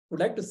report. Would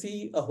like to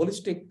see a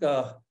holistic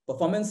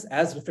performance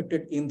as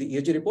reflected in the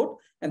ESG report.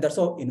 And that's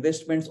how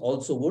investments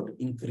also would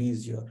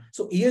increase here.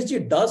 So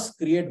ESG does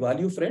create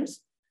value,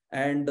 friends.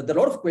 And there are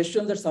a lot of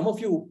questions that some of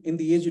you in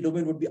the ESG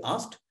domain would be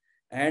asked.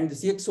 And the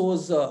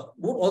CXOs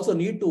would also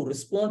need to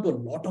respond to a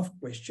lot of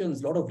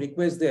questions, a lot of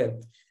requests there,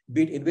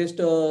 be it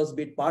investors,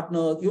 be it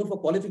partners, even for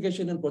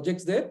qualification and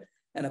projects there.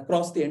 And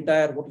across the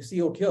entire, what you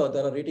see out here,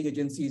 there are rating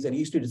agencies and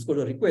ESG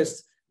disclosure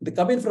requests. They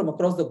come in from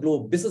across the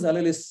globe. Business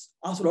analysts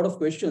ask a lot of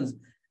questions.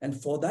 And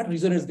for that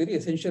reason, it's very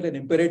essential and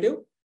imperative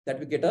that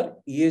we get our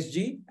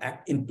ESG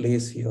act in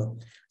place here.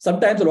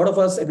 Sometimes a lot of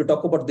us, and we'll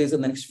talk about this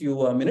in the next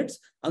few minutes,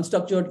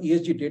 unstructured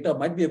ESG data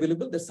might be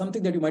available. There's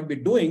something that you might be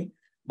doing,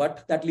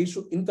 but that leads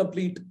to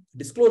incomplete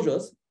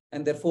disclosures.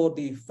 And therefore,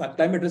 the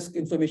climate risk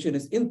information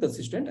is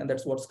inconsistent. And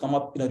that's what's come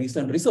up in a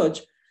recent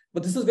research.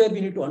 But this is where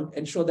we need to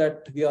ensure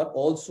that we are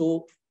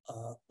also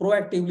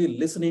proactively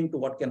listening to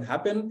what can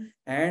happen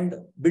and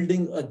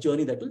building a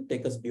journey that will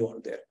take us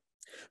beyond there.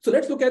 So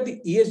let's look at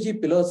the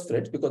ESG pillars,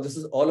 friends, because this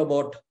is all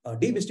about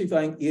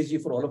demystifying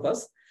ESG for all of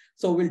us.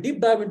 So we'll deep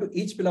dive into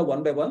each pillar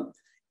one by one.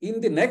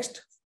 In the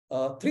next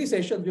 3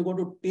 sessions, we're going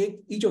to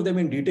take each of them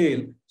in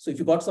detail. So if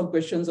you got some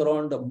questions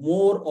around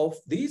more of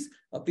these,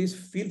 please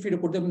feel free to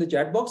put them in the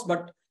chat box,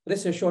 but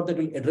rest assured that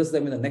we'll address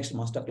them in the next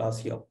masterclass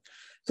here.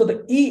 So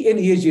the E in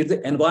ESG is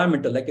the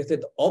environmental, like I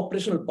said, the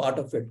operational part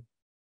of it.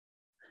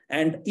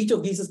 And each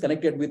of these is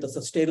connected with a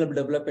sustainable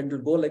developmental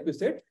goal, like we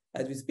said,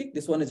 as we speak.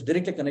 This one is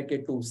directly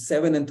connected to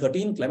 7 and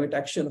 13, climate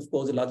action, of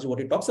course, largely what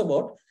it talks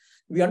about.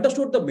 We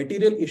understood the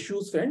material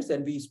issues, friends,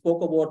 and we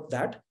spoke about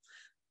that.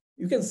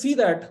 You can see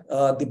that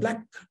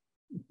the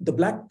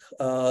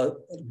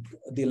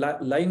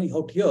line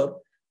out here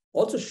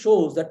also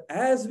shows that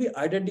as we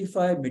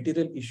identify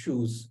material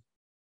issues,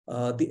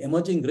 the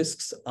emerging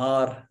risks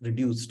are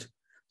reduced.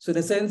 So in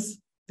a sense,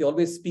 they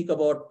always speak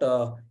about,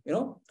 the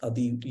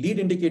lead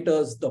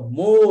indicators. The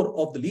more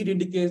of the lead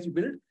indicators you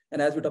build,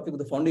 and as we're talking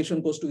about the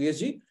foundation goes to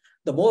ESG,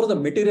 the more of the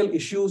material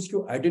issues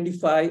you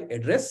identify,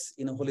 address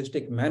in a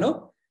holistic manner,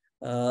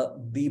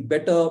 the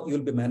better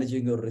you'll be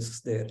managing your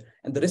risks there.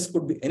 And the risk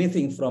could be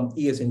anything from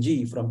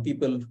ESG, from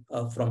people,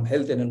 from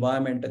health and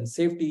environment and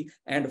safety,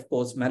 and of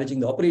course, managing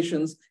the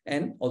operations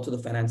and also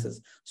the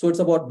finances. So it's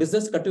about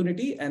business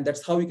continuity. And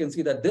that's how you can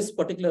see that this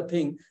particular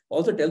thing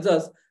also tells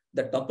us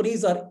that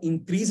companies are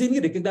increasingly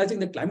recognizing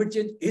that climate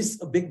change is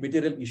a big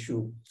material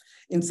issue.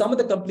 In some of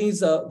the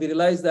companies, we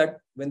realize that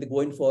when they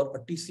go in for a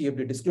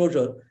TCFD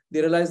disclosure,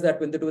 they realize that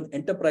when they do an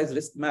enterprise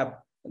risk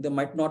map, they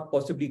might not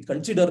possibly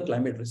consider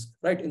climate risk,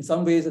 right? In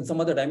some ways, in some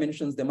other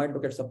dimensions, they might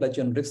look at supply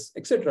chain risks,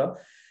 etc.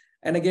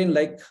 And again,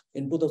 like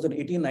in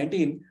 2018,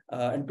 19,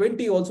 and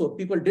 20 also,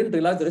 people didn't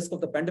realize the risk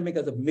of the pandemic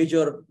as a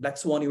major black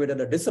swan event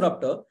and a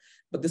disruptor.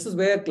 But this is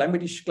where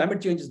climate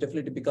change has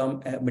definitely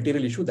become a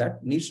material issue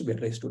that needs to be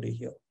addressed today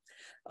here.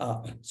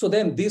 So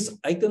then these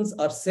icons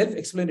are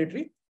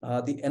self-explanatory.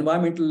 The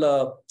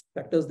environmental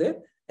factors there,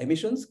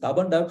 emissions,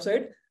 carbon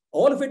dioxide,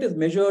 all of it is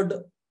measured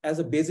as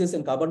a basis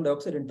in carbon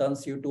dioxide in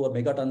tons CO2 or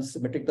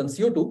megatons, metric tons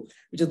CO2,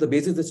 which is the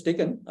basis that's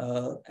taken.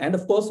 And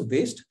of course,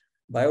 waste,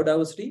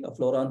 biodiversity,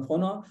 flora and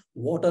fauna,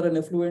 water and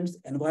effluents,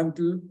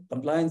 environmental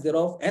compliance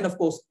thereof, and of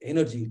course,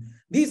 energy.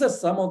 These are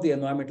some of the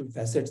environmental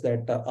facets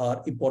that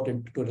are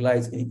important to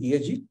realize in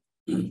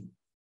ESG.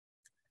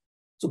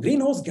 So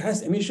greenhouse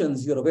gas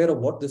emissions, you're aware of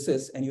what this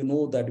is, and you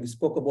know that we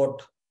spoke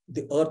about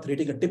the Earth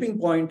reaching a tipping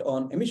point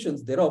on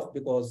emissions thereof,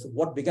 because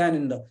what began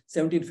in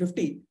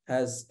 1750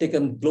 has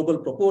taken global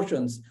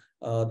proportions.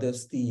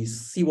 There's the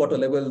seawater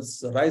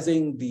levels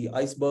rising, the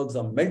icebergs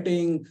are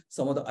melting,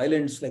 some of the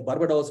islands like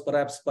Barbados,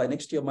 perhaps by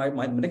next year,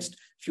 next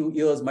few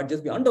years might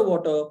just be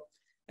underwater.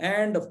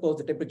 And of course,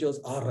 the temperatures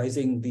are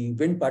rising, the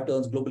wind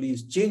patterns globally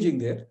is changing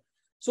there.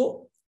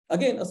 So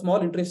again, a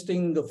small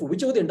interesting, for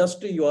whichever the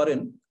industry you are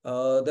in,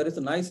 there is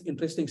a nice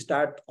interesting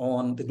stat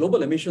on the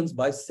global emissions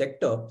by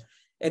sector.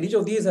 And each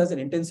of these has an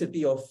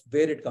intensity of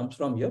where it comes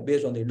from here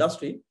based on the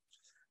industry.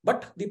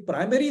 But the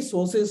primary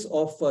sources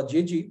of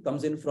GHG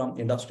comes in from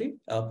industry,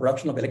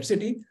 production of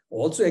electricity,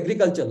 also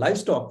agriculture,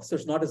 livestock. So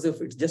it's not as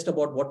if it's just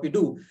about what we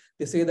do.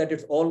 They say that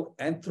it's all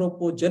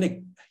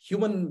anthropogenic,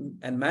 human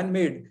and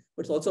man-made,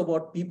 but it's also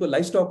about people,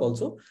 livestock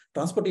also.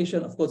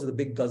 Transportation, of course, is a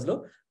big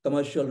guzzler.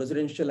 Commercial,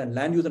 residential, and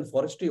land use and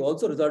forestry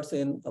also results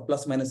in a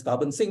plus minus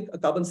carbon sink. A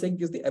carbon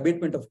sink is the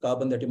abatement of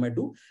carbon that you might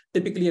do.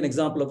 Typically, an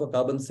example of a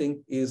carbon sink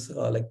is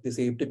like they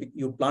say,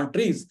 you plant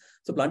trees.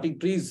 So planting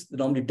trees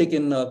normally take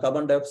in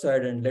carbon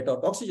dioxide and let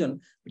out oxygen,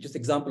 which is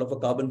an example of a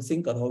carbon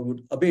sink or how you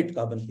would abate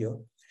carbon here.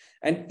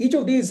 And each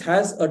of these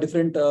has a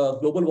different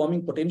global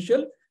warming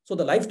potential. So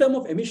the lifetime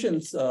of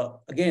emissions,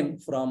 again,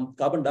 from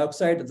carbon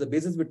dioxide as the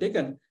basis we've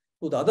taken,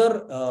 to the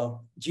other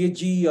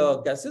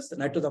GHG gases,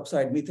 nitrous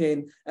oxide,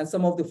 methane, and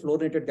some of the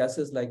fluorinated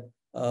gases like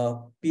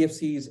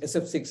PFCs,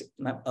 SF6,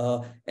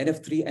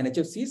 NF3, and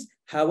HFCs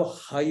have a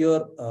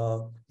higher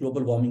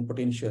global warming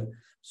potential.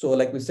 So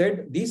like we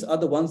said, these are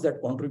the ones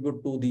that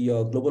contribute to the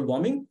global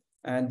warming,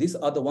 and these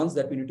are the ones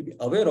that we need to be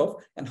aware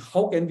of, and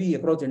how can we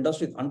across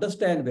industries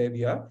understand where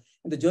we are.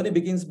 And the journey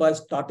begins by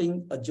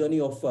starting a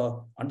journey of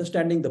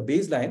understanding the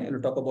baseline, and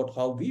we'll talk about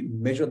how we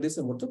measure this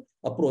and what's the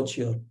approach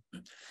here.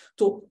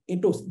 So to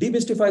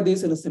demystify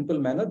this in a simple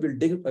manner,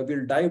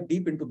 we'll dive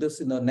deep into this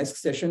in the next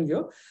session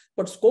here.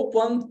 But scope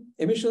 1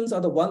 emissions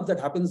are the ones that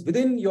happens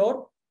within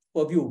your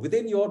purview,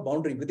 within your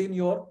boundary, within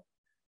your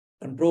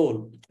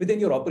control, within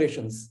your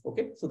operations.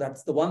 Okay, so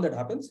that's the one that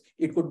happens.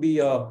 It could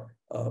be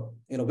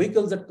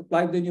vehicles that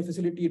apply within your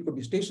facility. It could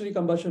be stationary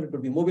combustion. It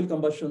could be mobile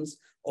combustions.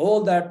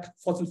 All that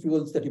fossil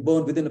fuels that you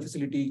burn within a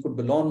facility. It could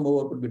be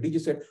lawnmower. It could be DG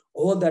set.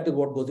 All that is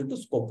what goes into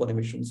scope 1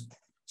 emissions.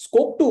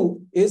 Scope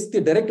 2 is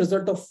the direct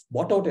result of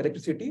bought out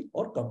electricity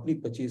or company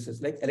purchases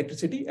like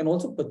electricity and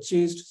also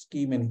purchased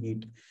steam and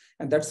heat.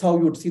 And that's how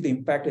you would see the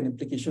impact and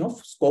implication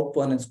of scope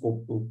 1 and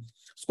scope 2.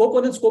 Scope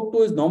 1 and scope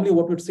 2 is normally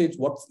what we'd say is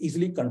what's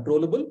easily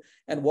controllable,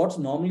 and what's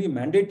normally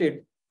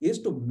mandated is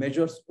to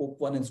measure scope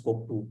 1 and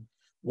scope 2.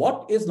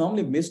 What is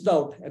normally missed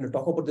out, and we'll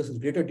talk about this in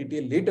greater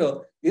detail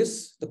later,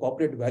 is the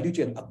corporate value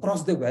chain,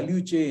 across the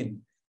value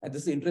chain. And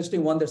this is an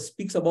interesting one that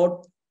speaks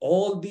about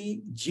all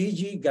the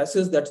GHG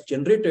gases that's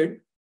generated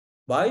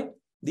by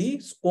the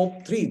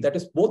scope 3, that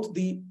is both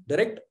the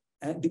direct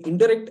and the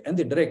indirect and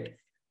the direct,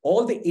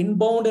 all the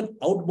inbound and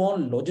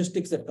outbound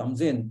logistics that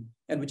comes in,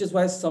 and which is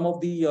why some of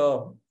the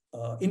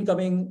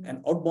incoming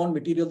and outbound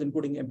materials,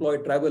 including employee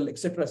travel,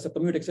 etc.,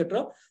 commute,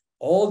 etc.,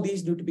 all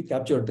these need to be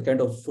captured, the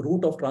kind of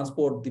route of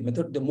transport, the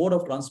method, the mode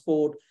of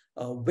transport,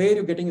 where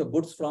you're getting your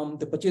goods from,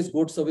 the purchased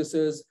goods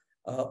services,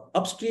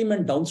 upstream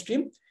and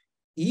downstream.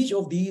 Each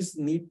of these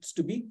needs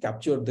to be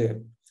captured there.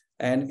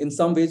 And in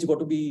some ways, you got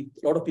to be,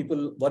 a lot of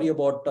people worry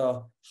about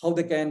how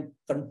they can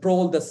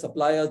control the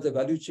suppliers, the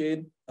value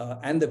chain,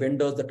 and the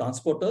vendors, the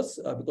transporters,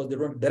 because they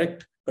don't have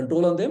direct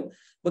control on them.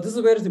 But this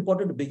is where it's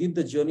important to begin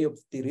the journey of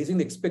raising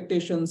the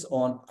expectations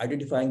on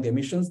identifying the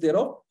emissions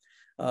thereof.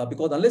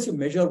 Because unless you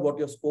measure what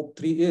your scope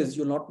 3 is,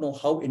 you'll not know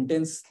how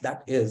intense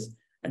that is.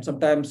 And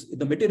sometimes in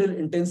the material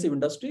intensive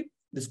industry,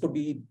 this could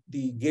be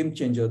the game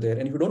changer there.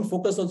 And if you don't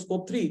focus on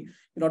scope 3,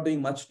 you're not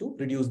doing much to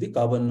reduce the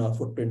carbon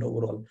footprint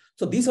overall.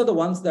 So these are the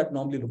ones that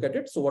normally look at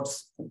it. So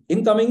what's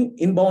incoming,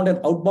 inbound,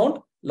 and outbound,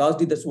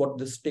 largely that's what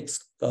this takes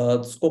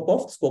scope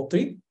of, scope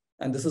 3.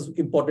 And this is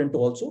important to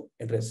also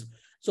address.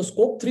 So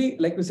scope 3,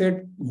 like we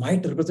said,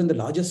 might represent the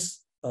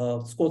largest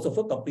scores of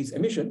a company's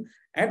emission,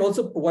 and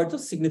also provides a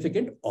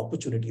significant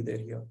opportunity there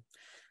here.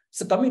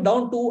 So coming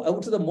down to, I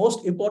would say, the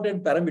most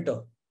important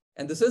parameter,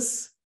 and this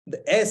is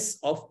the S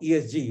of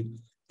ESG.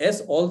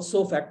 S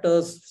also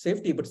factors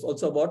safety, but it's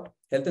also about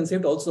health and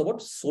safety, also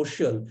about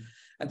social.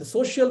 And the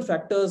social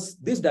factors,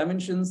 these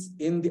dimensions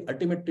in the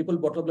ultimate triple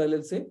bottom line,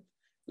 let's say,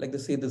 Like they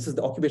say, this is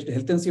the occupational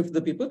health and safety of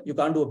the people. You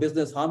can't do a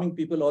business harming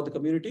people or the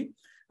community.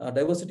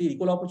 Diversity,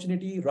 equal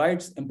opportunity,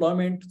 rights,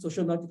 employment,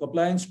 social market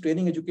compliance,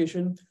 training,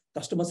 education,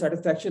 customer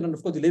satisfaction, and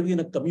of course, living in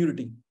a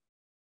community.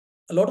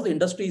 A lot of the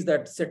industries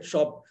that set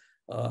shop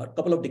a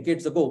couple of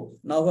decades ago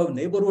now have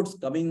neighborhoods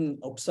coming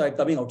outside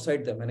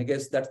them. And I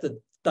guess that's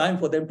the time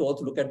for them to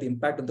also look at the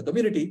impact on the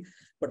community,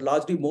 but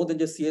largely more than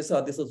just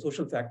CSR, this is a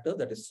social factor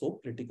that is so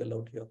critical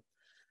out here.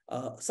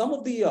 Some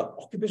of the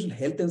occupational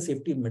health and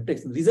safety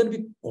metrics, the reason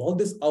we call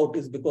this out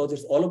is because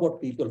it's all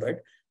about people, right?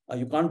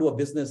 You can't do a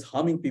business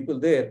harming people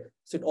there.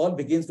 So it all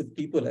begins with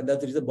people. And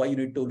that's the reason why you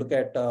need to look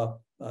at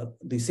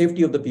the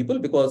safety of the people,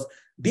 because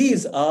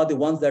these are the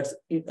ones that's,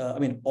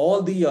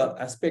 all the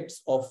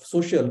aspects of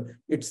social,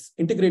 it's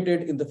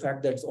integrated in the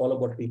fact that it's all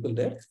about people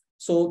there.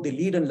 So the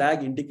lead and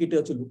lag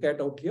indicators you look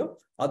at out here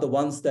are the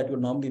ones that you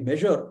normally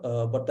measure,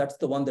 but that's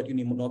the one that you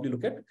normally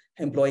look at,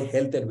 employee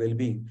health and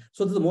well-being.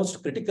 So this is the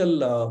most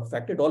critical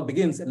factor. It all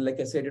begins, and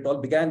like I said, it all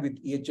began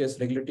with EHS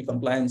regulatory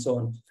compliance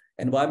on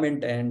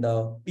environment and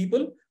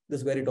people. This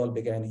is where it all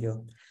began here.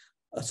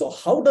 So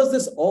how does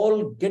this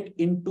all get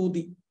into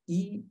the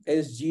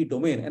ESG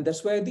domain? And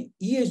that's why the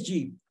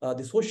ESG,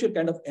 the social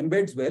kind of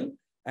embeds well,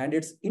 and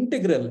it's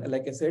integral.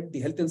 Like I said, the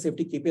health and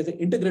safety KPIs are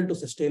integral to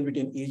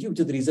sustainability and ESG, which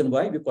is the reason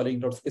why we're calling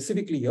it out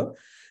specifically here.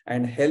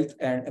 And health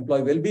and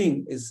employee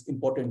well-being is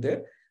important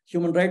there.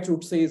 Human rights,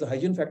 would say, is a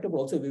hygiene factor, but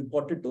also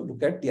important to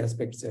look at the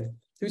aspects there.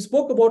 So we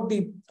spoke about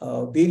the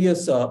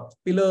various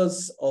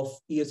pillars of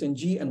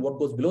ESG and what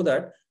goes below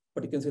that,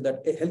 but you can say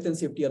that health and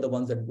safety are the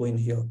ones that go in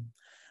here.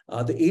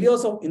 The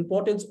areas of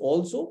importance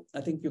also,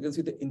 I think you can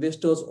see the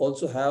investors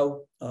also have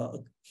a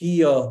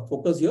key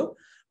focus here.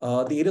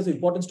 The areas of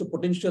importance to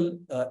potential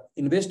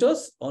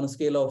investors on a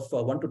scale of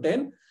 1 to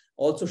 10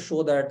 also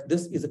show that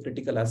this is a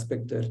critical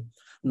aspect there.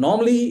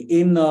 Normally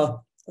in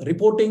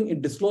reporting,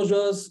 in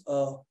disclosures,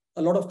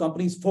 a lot of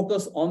companies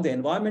focus on the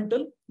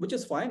environmental, which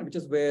is fine, which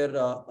is where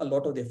a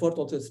lot of the effort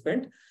also is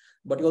spent.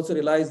 But you also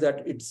realize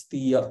that it's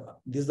the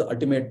this is the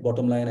ultimate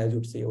bottom line, as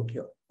you'd say out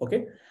here.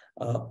 Okay,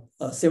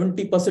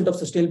 70% of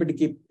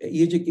sustainability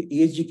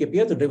ESG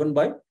KPIs are driven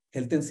by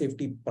health and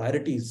safety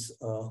priorities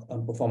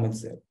on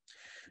performance there.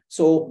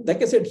 So,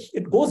 like I said,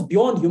 it goes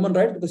beyond human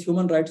rights, because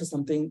human rights is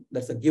something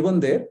that's a given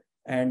there,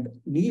 and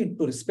need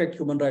to respect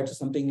human rights is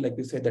something, like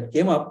we said, that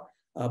came up.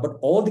 But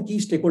all the key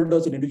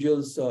stakeholders and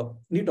individuals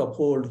need to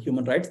uphold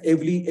human rights.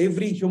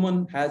 Every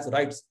human has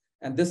rights.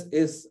 And this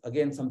is,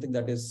 again, something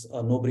that is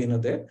a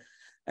no-brainer there.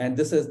 And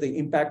this is the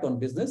impact on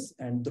business,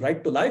 and the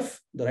right to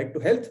life, the right to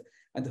health,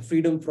 and the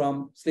freedom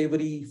from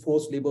slavery,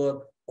 forced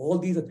labor. All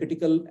these are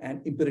critical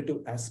and imperative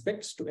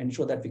aspects to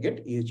ensure that we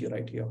get ESG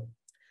right here.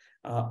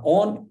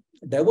 On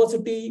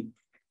diversity,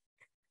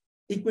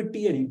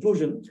 equity, and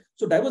inclusion.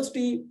 So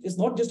diversity is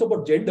not just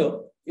about gender.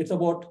 It's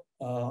about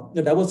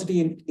the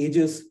diversity in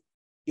ages,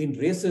 in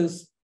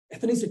races,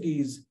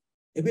 ethnicities,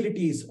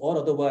 abilities, or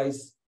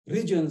otherwise,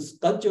 religions,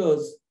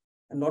 cultures,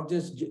 and not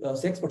just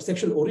sex, but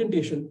sexual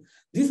orientation.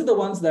 These are the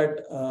ones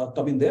that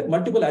come in there.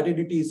 Multiple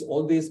identities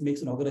always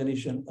makes an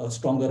organization a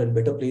stronger and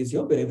better place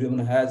here, where everyone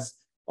has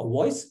a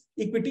voice.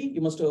 Equity,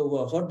 you must have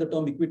heard the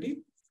term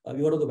equity.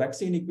 We heard of the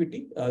vaccine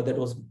equity that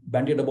was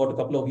bandied about a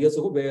couple of years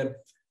ago, where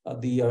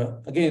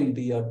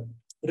the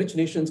rich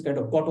nations kind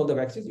of got all the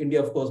vaccines.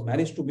 India, of course,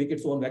 managed to make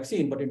its own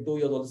vaccine, but in 2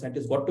 years, all the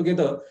scientists got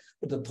together.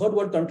 But the third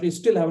world countries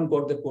still haven't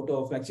got the quota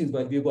of vaccines,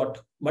 while we've got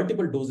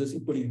multiple doses,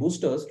 including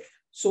boosters.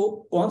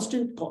 So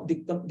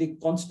the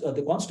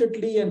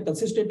constantly and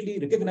consistently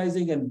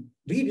recognizing and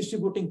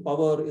redistributing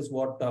power is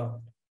what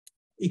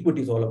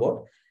equity is all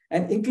about.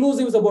 And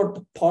inclusive is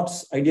about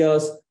thoughts,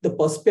 ideas, the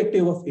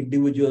perspective of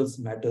individuals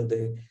matter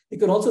there. You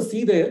can also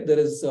see there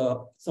is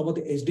some of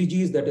the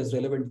SDGs that is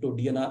relevant to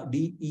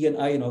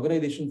DE&I in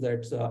organizations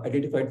that's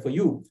identified for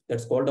you,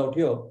 that's called out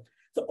here.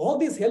 So all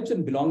this helps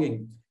in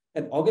belonging.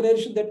 An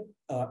organization that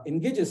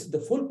engages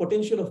the full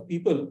potential of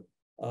people,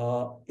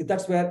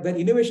 that's where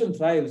innovation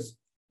thrives,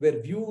 where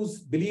views,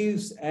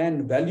 beliefs,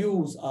 and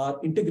values are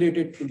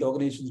integrated in the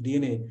organization's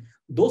DNA.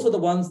 Those are the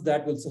ones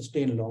that will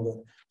sustain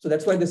longer. So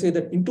that's why they say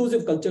that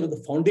inclusive culture is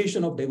the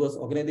foundation of diverse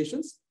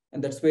organizations.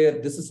 And that's where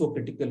this is so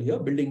critical here,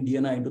 building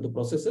DNA into the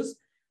processes.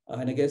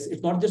 And I guess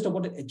it's not just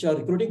about an HR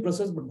recruiting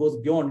process, but goes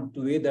beyond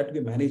the way that we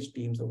manage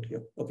teams out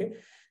here. Okay.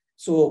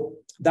 So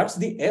that's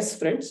the S,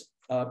 friends,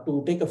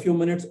 to take a few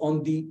minutes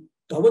on the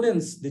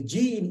governance, the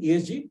G in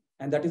ESG.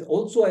 And that is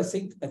also, I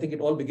think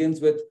it all begins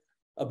with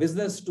a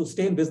business to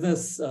stay in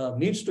business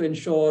needs to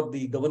ensure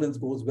the governance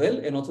goes well,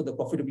 and also the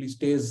profitability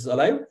stays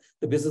alive.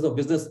 The business of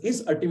business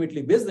is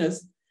ultimately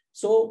business.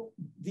 So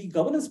the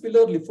governance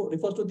pillar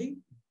refers to the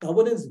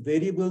governance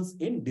variables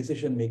in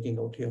decision making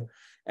out here.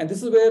 And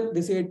this is where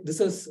they say, this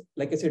is,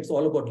 like I said, it's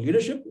all about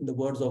leadership in the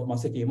words of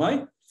Masaki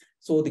Imai.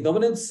 So the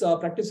governance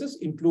practices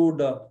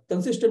include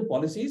consistent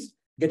policies,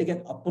 getting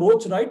an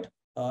approach right,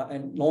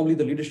 and normally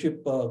the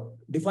leadership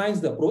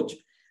defines the approach.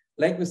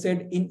 Like we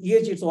said, in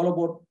ESG, it's all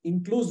about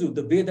inclusive,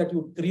 the way that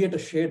you create a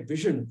shared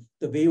vision,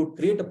 the way you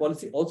create a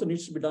policy also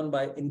needs to be done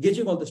by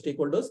engaging all the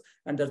stakeholders,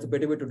 and that's a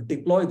better way to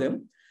deploy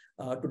them.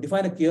 to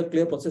define a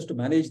clear process to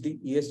manage the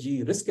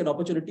ESG risk and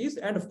opportunities,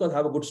 and of course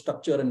have a good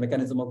structure and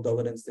mechanism of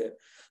governance there.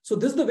 So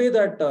this is the way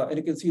that, and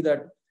you can see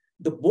that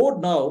the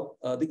board now,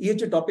 the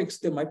ESG topics,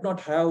 they might not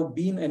have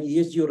been an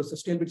ESG or a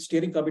sustainability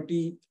steering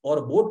committee or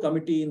a board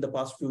committee in the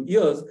past few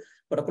years,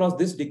 but across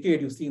this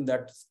decade, you've seen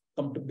that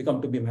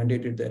become to be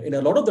mandated there. In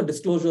a lot of the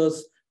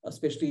disclosures,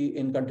 especially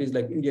in countries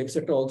like India,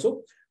 etc.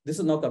 also, this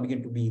is now coming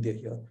into be there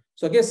here.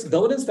 So I guess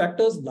governance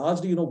factors,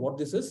 largely, you know what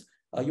this is.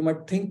 You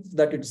might think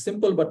that it's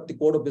simple, but the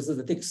code of business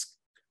ethics,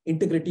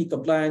 integrity,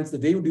 compliance, the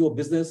way you do your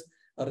business,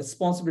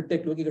 responsible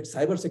tech, looking at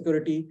cyber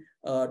security,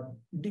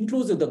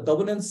 inclusive the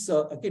governance,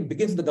 again,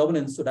 begins with the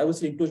governance. So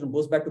diversity inclusion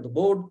goes back to the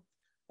board.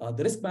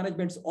 The risk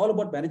management is all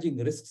about managing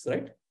the risks,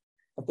 right?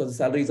 Of course, the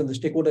salaries and the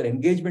stakeholder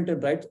engagement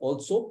and rights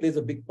also plays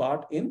a big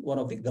part in one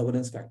of the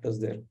governance factors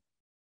there.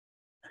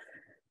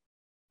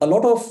 A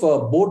lot of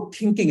board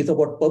thinking is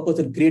about purpose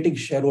and creating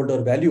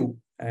shareholder value,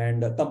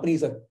 and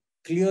companies are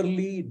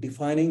clearly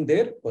defining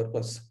their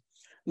purpose.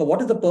 Now, what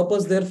is the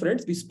purpose there,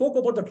 friends? We spoke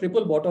about the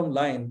triple bottom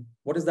line.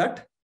 What is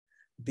that?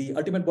 The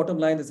ultimate bottom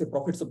line is the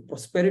profits of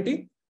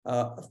prosperity.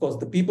 Of course,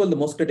 the people, the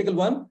most critical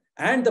one,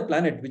 and the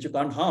planet, which you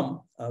can't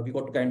harm. We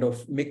got to kind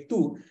of make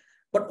two.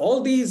 But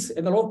all these,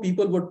 and a lot of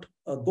people would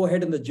go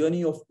ahead in the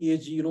journey of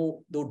ESG, you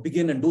know, they would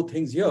begin and do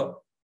things here.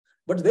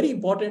 But it's very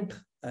important,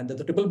 and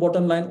the triple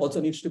bottom line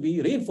also needs to be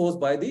reinforced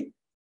by the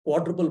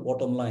quadruple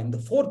bottom line. The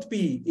fourth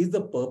P is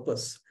the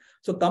purpose.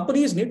 So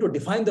companies need to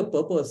define the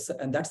purpose,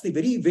 and that's the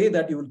very way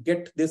that you will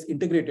get this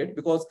integrated,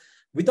 because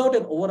without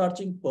an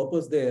overarching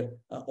purpose there,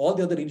 all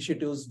the other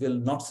initiatives will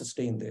not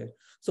sustain there.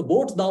 So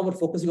boards now are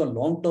focusing on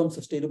long-term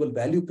sustainable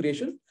value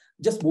creation,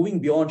 just moving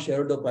beyond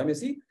shareholder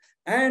primacy.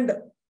 And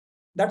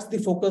that's the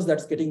focus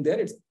that's getting there.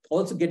 It's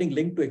also getting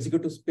linked to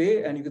executives'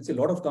 pay. And you can see a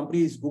lot of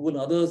companies, Google and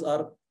others,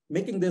 are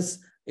making this,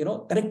 you know,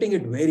 connecting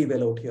it very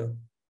well out here.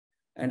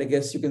 And I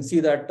guess you can see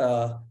that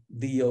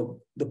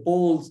the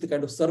polls, the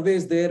kind of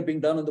surveys there being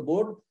done on the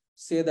board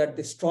say that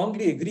they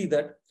strongly agree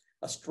that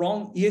a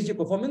strong ESG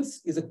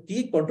performance is a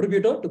key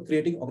contributor to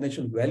creating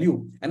organizational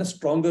value and a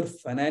stronger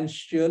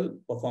financial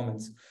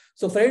performance.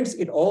 So friends,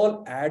 it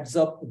all adds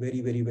up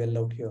very, very well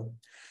out here.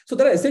 So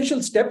there are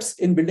essential steps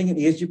in building an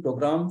ESG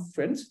program,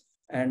 friends.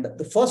 And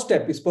the first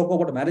step, we spoke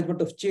about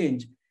management of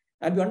change,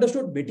 and we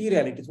understood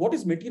materialities. What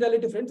is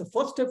materiality, friends? The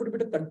first step would be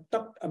to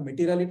conduct a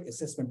materiality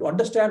assessment to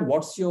understand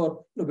what's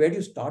your, where do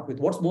you start with,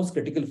 what's most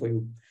critical for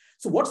you.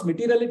 So what's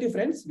materiality,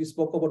 friends? We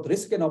spoke about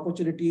risk and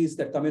opportunities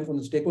that come in from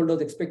the stakeholders'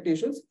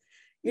 expectations.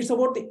 It's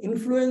about the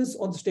influence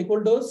on the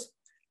stakeholders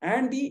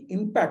and the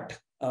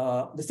impact,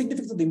 the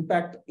significance of the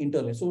impact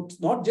internally. So it's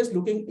not just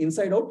looking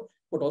inside out,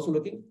 but also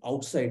looking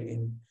outside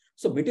in.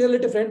 So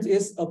materiality, friends,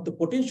 is of the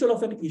potential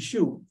of an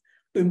issue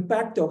to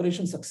impact the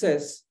organization's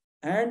success,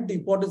 and the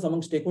importance among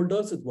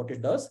stakeholders is what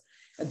it does.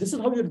 And this is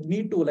how you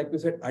need to, like we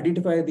said,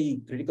 identify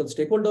the critical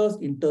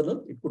stakeholders,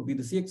 internal. It could be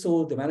the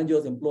CXO, the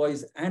managers,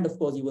 employees, and of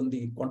course, even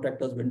the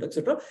contractors, vendors,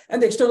 etc.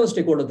 And the external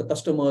stakeholders, the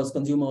customers,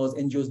 consumers,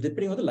 NGOs,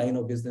 depending on the line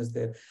of business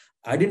there.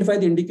 Identify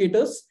the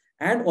indicators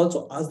and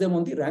also ask them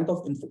on the rank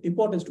of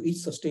importance to each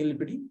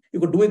sustainability.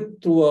 You could do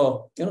it through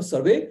a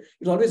survey.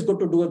 It's always good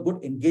to do a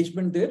good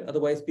engagement there.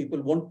 Otherwise,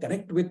 people won't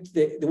connect with,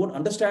 they won't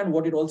understand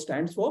what it all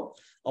stands for.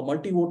 A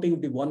multi-voting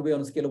would be one way on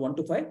a scale of 1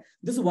 to 5.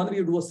 This is one way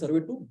you do a survey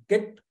to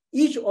get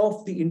each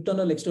of the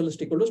internal, external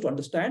stakeholders to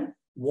understand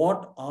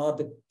what are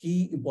the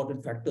key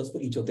important factors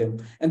for each of them.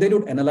 And then you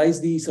would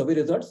analyze the survey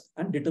results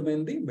and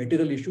determine the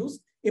material issues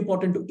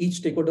important to each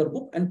stakeholder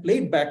group and play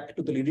it back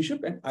to the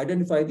leadership and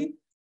identify the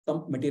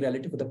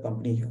materiality for the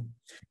company here.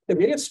 The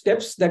various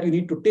steps that you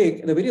need to take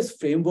and the various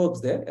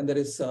frameworks there, and there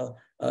is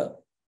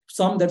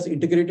some that's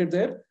integrated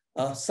there,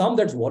 some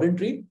that's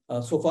voluntary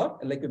so far.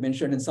 And like we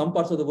mentioned, in some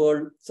parts of the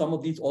world, some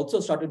of these also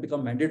started to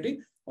become mandatory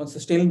on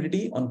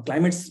sustainability, on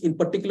climates in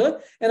particular,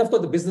 and of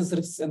course the business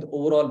risks and the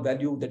overall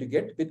value that you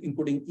get with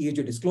including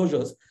ESG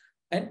disclosures.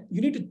 And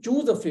you need to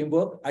choose a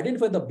framework,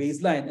 identify the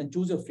baseline and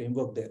choose your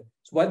framework there.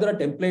 So while there are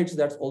templates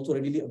that's also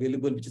readily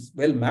available, which is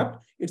well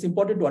mapped, it's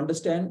important to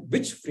understand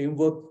which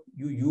framework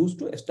you use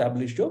to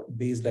establish your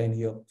baseline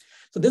here.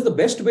 So this is the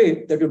best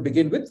way that you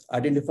begin with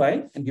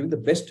identifying and giving the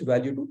best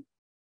value to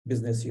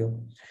business here.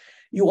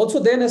 You also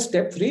then, as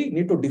step 3,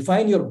 need to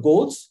define your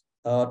goals,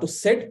 to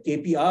set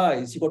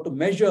KPIs. You got to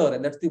measure,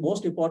 and that's the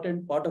most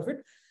important part of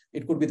it.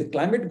 It could be the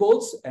climate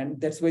goals,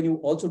 and that's when you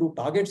also do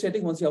target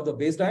setting once you have the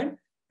baseline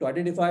to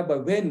identify by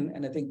when.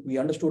 And I think we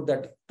understood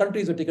that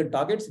countries have taken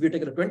targets. We've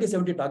taken a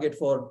 2070 target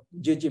for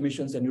GHG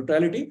emissions and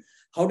neutrality.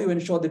 How do you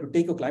ensure that you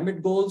take your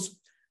climate goals,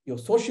 your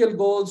social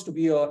goals, to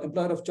be an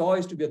employer of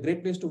choice, to be a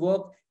great place to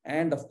work,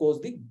 and of course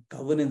the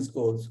governance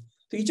goals.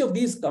 So each of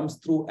these comes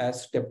through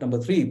as step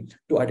number 3,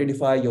 to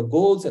identify your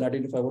goals and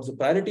identify what's the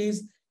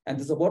priorities. And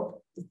this is about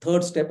the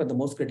third step and the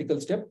most critical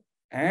step.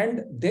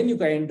 And then you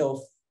kind of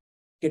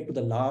get to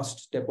the last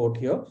step out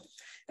here.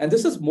 And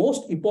this is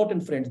most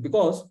important, friends,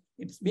 because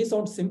it may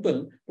sound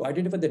simple to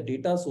identify the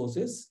data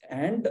sources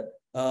and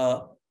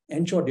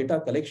ensure data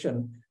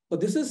collection.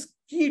 But this is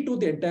key to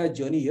the entire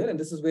journey here. And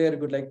this is where I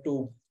would like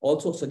to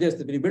also suggest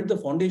that when you build the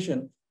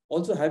foundation,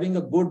 also having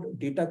a good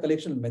data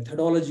collection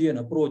methodology and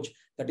approach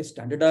that is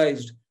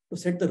standardized to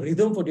set the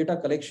rhythm for data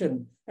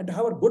collection and to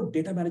have a good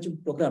data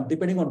management program,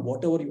 depending on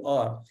whatever you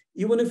are.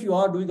 Even if you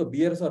are doing a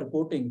BRSR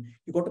reporting,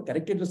 you got to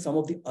connect it with some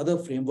of the other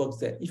frameworks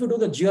there. If you do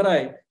the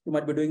GRI, you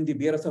might be doing the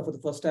BRSR for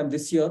the first time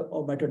this year,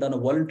 or might have done a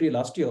voluntary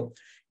last year.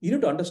 You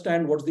need to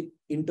understand what's the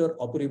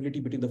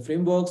interoperability between the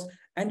frameworks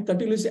and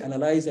continuously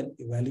analyze and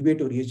evaluate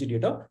your ESG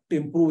data to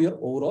improve your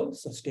overall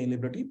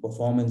sustainability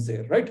performance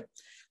there, right?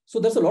 So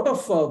there's a lot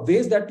of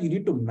ways that you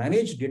need to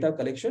manage data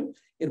collection.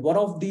 In one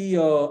of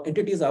the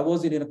entities I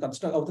was in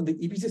out in the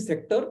EPC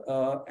sector,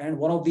 and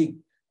one of the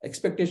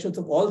expectations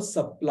of all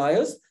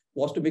suppliers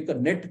was to make a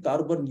net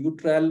carbon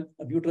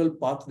neutral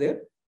path there.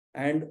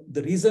 And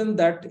the reason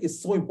that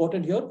is so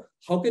important here,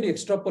 how can you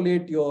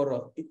extrapolate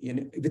your,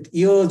 with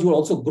years, you will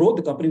also grow,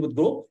 the company would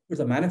grow,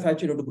 with a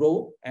manufacturer to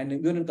grow, and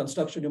even in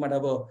construction, you might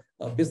have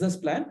a business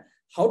plan.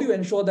 How do you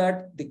ensure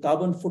that the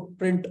carbon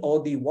footprint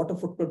or the water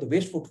footprint, the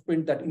waste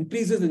footprint that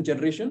increases in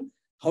generation,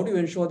 how do you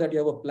ensure that you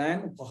have a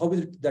plan? How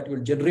is it that you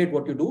will generate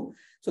what you do?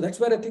 So that's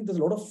where I think there's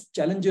a lot of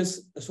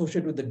challenges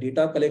associated with the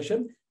data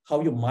collection, how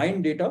you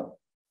mine data.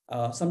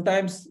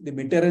 Sometimes the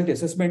materiality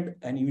assessment,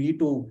 and you need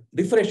to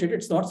refresh it.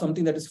 It's not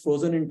something that is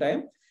frozen in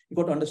time. You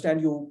got to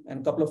understand, you and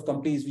a couple of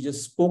companies we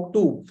just spoke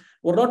to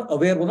were not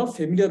aware, were not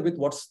familiar with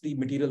what's the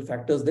material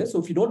factors there. So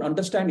if you don't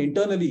understand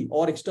internally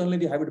or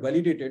externally have it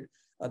validated,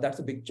 that's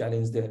a big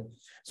challenge there.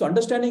 So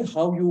understanding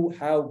how you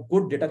have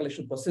good data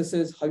collection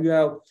processes, how you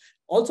have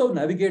also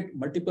navigate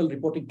multiple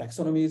reporting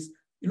taxonomies.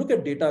 You look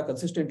at data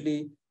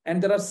consistently,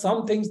 and there are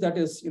some things that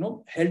is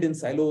held in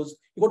silos.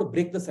 You got to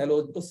break the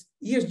silos, because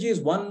ESG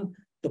is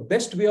the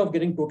best way of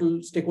getting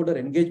total stakeholder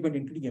engagement,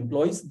 including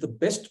employees, the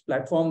best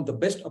platform, the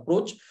best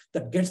approach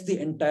that gets the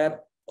entire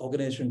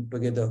organization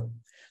together.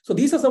 So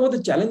these are some of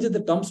the challenges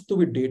that comes to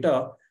with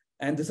data.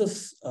 And this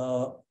is,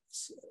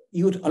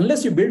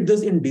 unless you build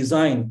this in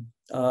design,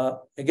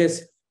 I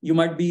guess you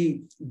might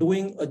be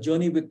doing a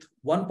journey with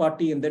one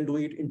party and then do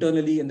it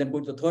internally and then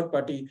go to the third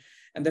party.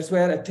 And that's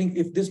where I think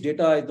if this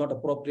data is not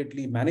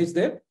appropriately managed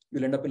there,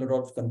 you'll end up in a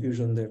lot of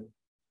confusion there.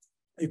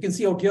 You can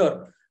see out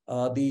here,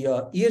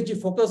 the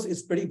ESG focus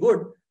is pretty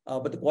good,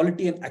 but the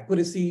quality and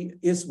accuracy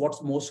is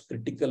what's most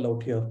critical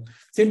out here.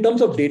 So in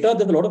terms of data,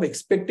 there's a lot of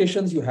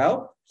expectations you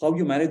have, how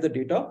you manage the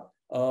data.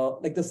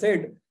 Like I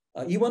said,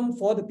 even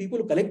for the people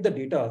who collect the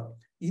data,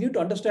 you need to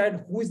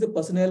understand who is the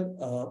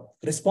personnel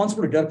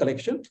responsible for data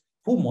collection,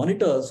 who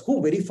monitors,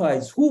 who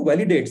verifies, who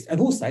validates, and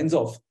who signs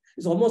off.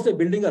 It's almost like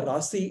building a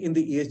RASI in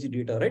the ESG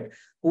data, right?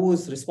 Who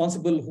is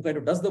responsible, who kind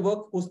of does the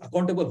work, who's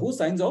accountable, who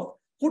signs off,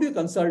 who do you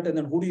consult, and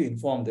then who do you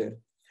inform there?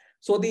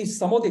 So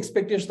some of the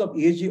expectations of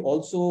ESG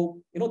also,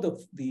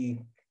 the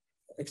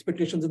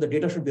expectations of the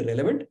data should be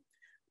relevant,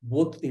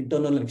 both the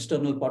internal and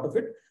external part of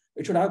it.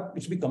 It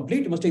should be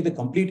complete. You must take the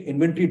complete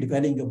inventory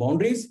defining your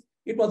boundaries.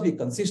 It must be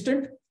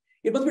consistent.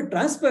 It must be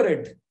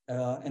transparent.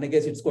 And I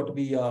guess it's got to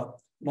be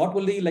not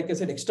only, like I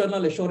said,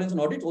 external assurance and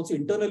audit, also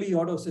internally you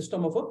have a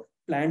system of a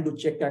plan to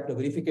check at the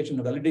verification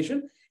and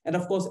validation. And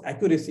of course,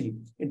 accuracy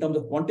in terms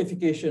of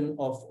quantification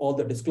of all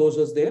the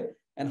disclosures there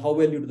and how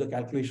well you do the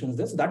calculations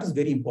there. So that is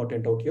very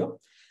important out here.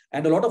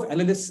 And a lot of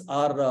analysts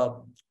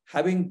are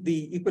having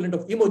the equivalent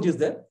of emojis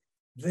there.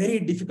 Very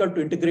difficult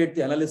to integrate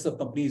the analysis of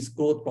companies'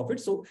 growth, profit.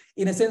 So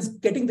in a sense,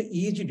 getting the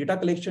ESG data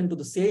collection to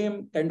the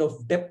same kind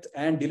of depth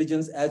and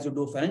diligence as you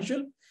do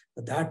financial,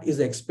 that is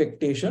the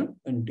expectation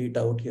in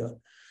data out here.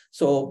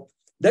 So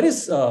there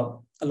is a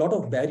lot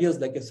of barriers,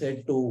 like I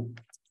said, to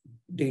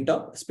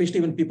data, especially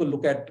when people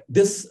look at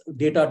this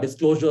data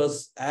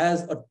disclosures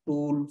as a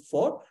tool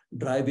for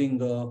driving,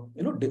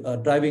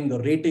 driving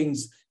the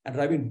ratings and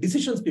driving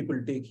decisions people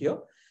take here.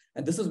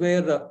 And this is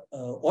where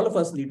all of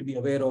us need to be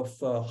aware of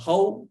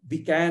how we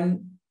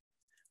can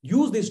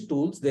use these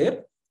tools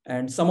there.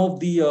 And some of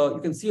the, you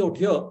can see out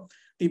here,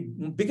 the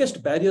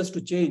biggest barriers to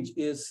change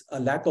is a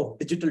lack of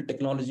digital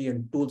technology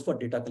and tools for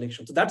data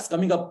collection. So that's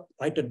coming up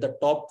right at the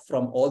top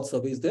from all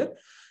surveys there.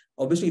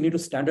 Obviously, you need to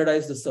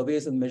standardize the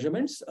surveys and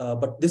measurements,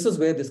 but this is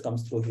where this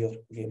comes through here,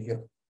 again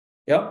here.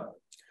 Yeah.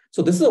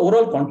 So this is the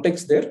overall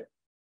context there.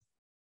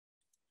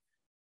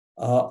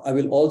 I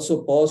will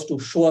also pause to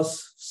show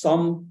us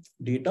some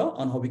data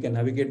on how we can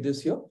navigate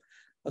this here.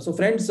 So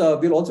friends,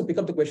 we'll also pick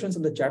up the questions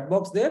in the chat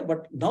box there,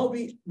 but now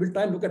we will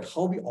try and look at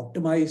how we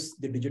optimize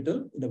the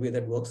digital in a way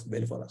that works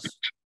well for us.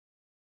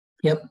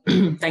 Yep.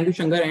 Thank you,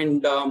 Shankar.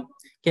 And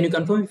can you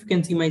confirm if you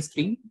can see my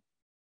screen?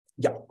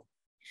 Yeah.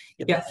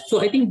 Yep. Yeah.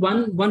 So I think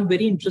one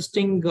very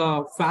interesting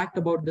fact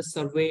about this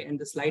survey and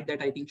the slide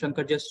that I think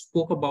Shankar just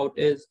spoke about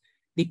is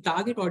the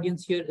target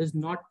audience here is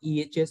not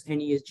EHS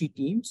and ESG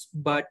teams,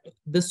 but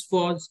this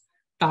was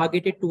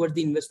targeted towards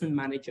the investment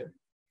manager.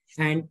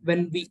 And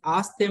when we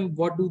asked them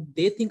what do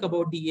they think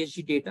about the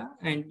ESG data,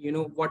 and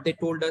what they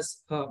told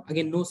us,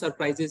 again, no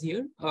surprises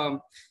here,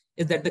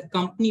 is that the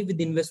company with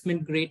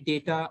investment grade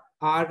data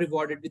are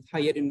rewarded with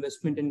higher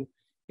investment, and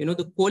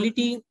the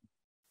quality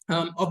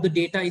of the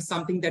data is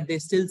something that they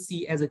still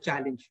see as a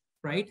challenge,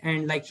 right?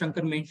 And like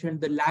Shankar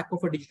mentioned, the lack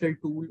of a digital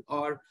tool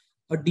or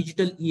a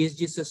digital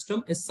ESG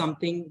system is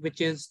something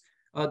which is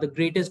the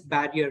greatest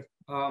barrier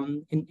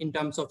in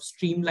terms of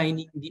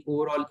streamlining the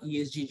overall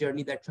ESG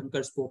journey that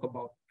Shankar spoke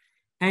about.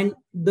 And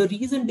the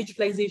reason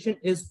digitalization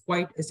is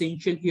quite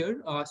essential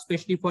here,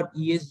 especially for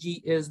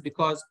ESG, is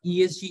because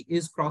ESG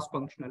is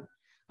cross-functional.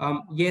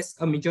 Yes,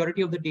 a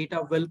majority of the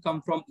data will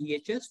come from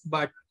EHS,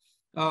 but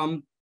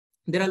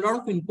there are a lot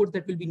of inputs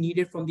that will be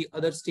needed from the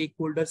other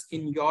stakeholders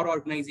in your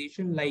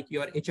organization, like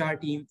your HR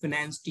team,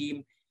 finance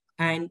team.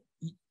 And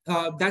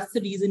that's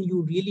the reason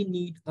you really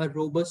need a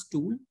robust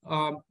tool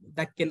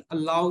that can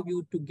allow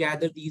you to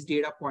gather these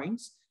data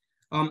points,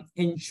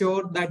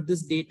 ensure that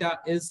this data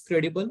is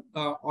credible,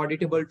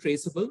 auditable,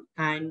 traceable,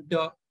 and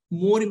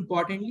more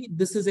importantly,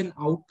 this is an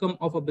outcome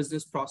of a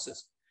business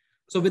process.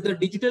 So with a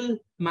digital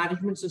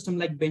management system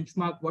like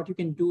Benchmark, what you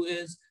can do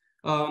is,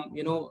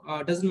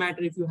 doesn't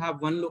matter if you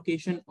have one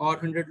location or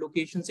 100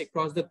 locations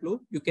across the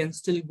globe, you can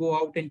still go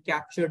out and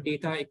capture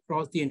data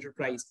across the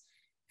enterprise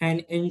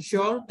and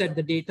ensure that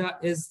the data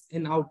is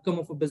an outcome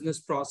of a business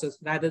process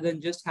rather than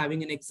just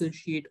having an Excel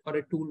sheet or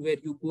a tool where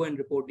you go and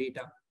report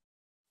data.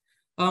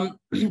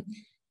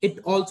 It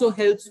also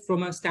helps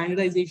from a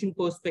standardization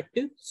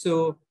perspective.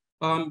 So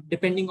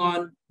depending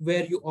on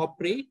where you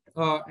operate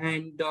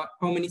and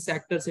how many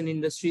sectors and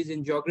industries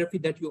and geography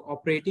that you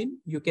operate in,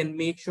 you can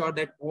make sure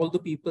that all the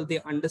people, they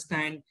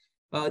understand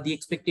the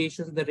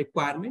expectations, the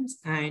requirements,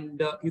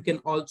 and you can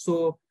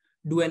also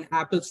do an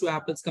apples to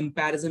apples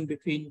comparison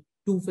between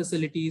two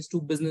facilities, two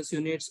business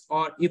units,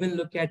 or even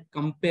look at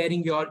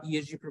comparing your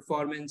ESG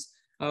performance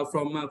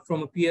from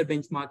a peer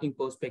benchmarking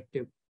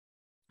perspective.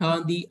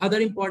 The other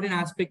important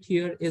aspect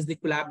here is the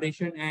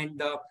collaboration,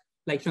 and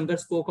like Shankar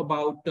spoke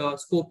about,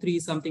 Scope 3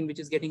 is something which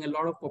is getting a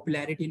lot of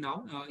popularity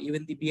now.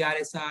 Even the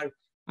BRSR,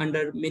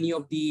 under many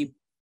of the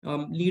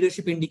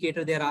leadership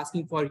indicator, they're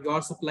asking for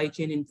your supply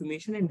chain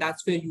information, and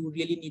that's where you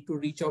really need to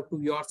reach out to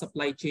your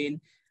supply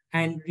chain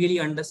and really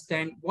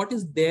understand what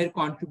is their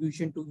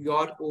contribution to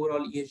your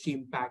overall ESG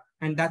impact.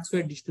 And that's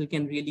where digital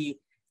can really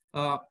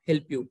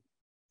help you.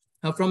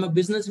 From a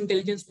business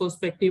intelligence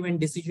perspective and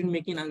decision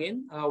making,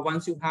 again,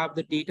 once you have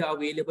the data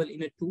available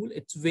in a tool,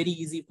 it's very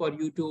easy for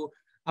you to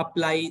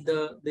apply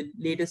the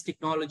latest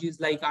technologies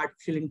like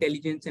artificial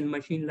intelligence and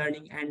machine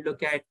learning and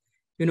look at,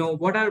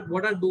 what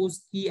are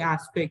those key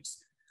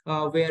aspects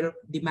where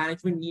the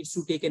management needs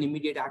to take an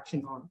immediate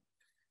action on.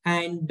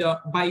 And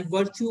by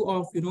virtue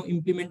of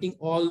implementing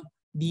all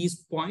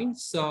these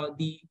points,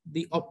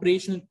 the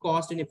operational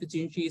cost and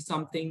efficiency is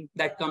something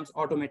that comes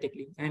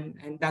automatically,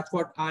 and that's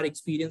what our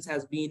experience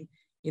has been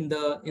in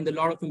the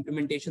lot of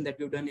implementation that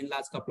we've done in the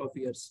last couple of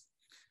years.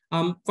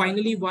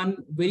 Finally, one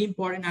very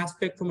important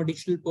aspect from a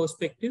digital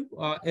perspective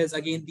is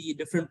again the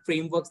different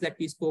frameworks that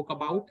we spoke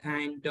about,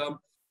 and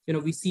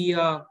we see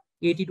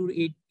 80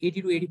 to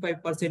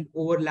 85%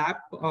 overlap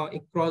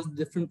across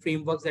different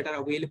frameworks that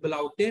are available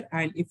out there.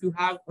 And if you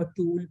have a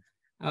tool,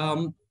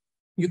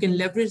 you can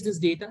leverage this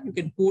data, you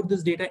can pour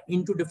this data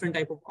into different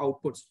type of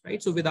outputs,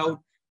 right? So without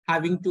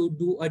having to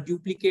do a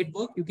duplicate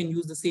work, you can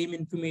use the same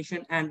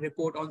information and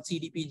report on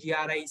CDP,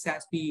 GRI,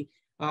 SASP,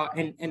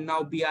 and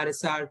now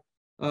BRSR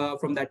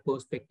from that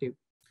perspective.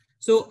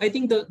 So I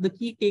think the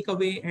key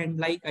takeaway,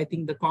 and I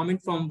think the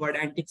comment from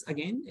Verdantics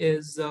again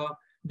is,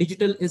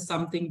 digital is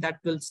something that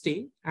will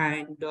stay,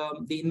 and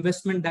the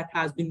investment that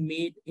has been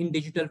made in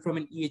digital from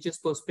an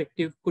EHS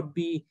perspective could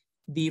be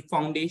the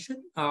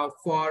foundation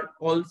for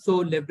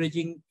also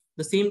leveraging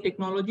the same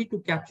technology to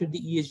capture the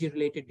ESG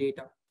related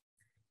data.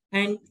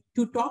 And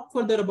to talk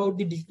further about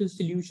the digital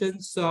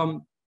solutions,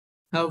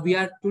 we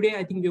are today,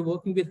 I think we're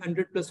working with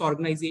 100+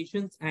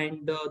 organizations,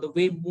 and the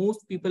way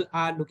most people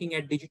are looking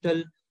at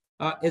digital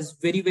is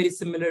very, very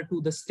similar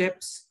to the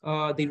steps,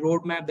 the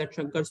roadmap that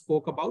Shankar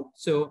spoke about.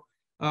 So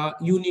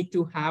you need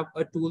to have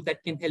a tool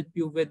that can help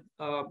you with,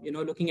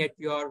 looking at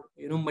your,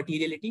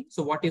 materiality.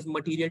 So what is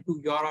material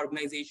to your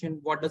organization?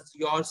 What does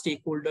your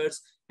stakeholders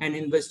and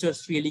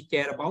investors really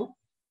care about?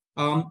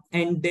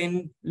 And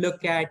then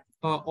look at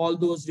all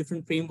those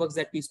different frameworks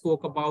that we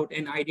spoke about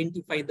and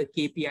identify the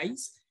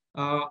KPIs,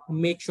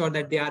 make sure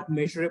that they are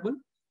measurable,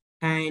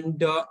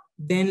 and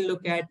then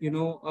look at,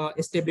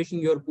 establishing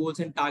your goals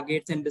and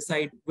targets and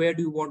decide where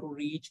do you want to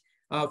reach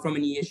from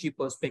an ESG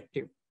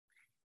perspective.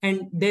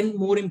 And then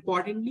more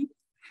importantly,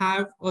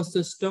 have a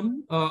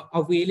system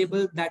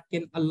available that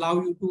can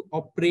allow you to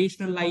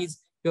operationalize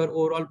your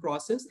overall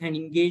process and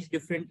engage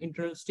different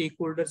internal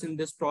stakeholders in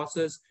this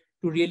process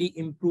to really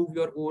improve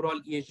your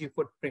overall ESG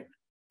footprint.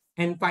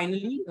 And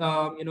finally,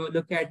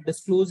 look at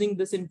disclosing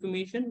this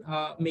information,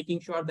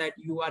 making sure that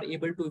you are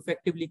able to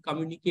effectively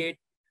communicate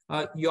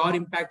your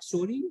impact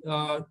story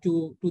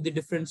to the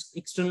different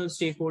external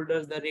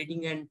stakeholders, the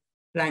rating and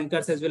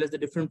rankers, as well as the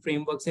different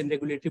frameworks and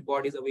regulatory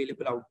bodies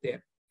available out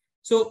there.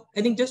 So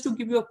I think just to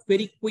give you a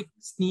very quick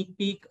sneak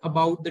peek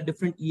about the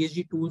different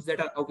ESG tools that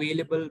are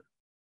available,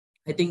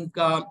 I think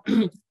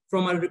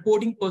from a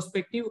reporting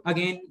perspective,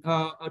 again,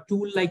 a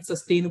tool like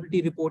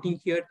sustainability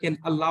reporting here can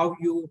allow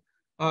you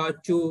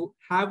to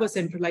have a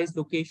centralized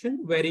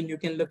location wherein you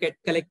can look at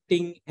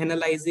collecting,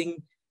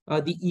 analyzing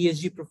the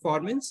ESG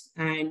performance,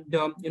 and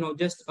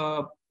just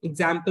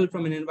example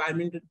from an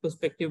environmental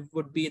perspective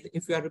would be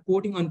if you are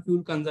reporting on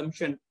fuel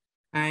consumption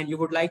and you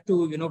would like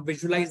to,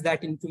 visualize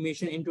that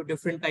information into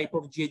different type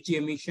of GHG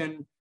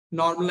emission,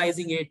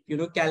 normalizing it,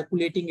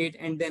 calculating it,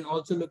 and then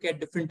also look at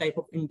different type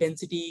of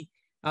intensity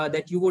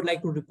that you would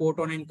like to report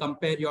on and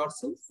compare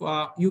yourself.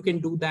 You can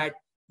do that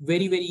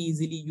very, very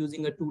easily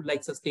using a tool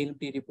like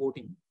sustainability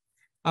reporting.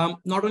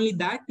 Not only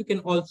that, you can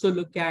also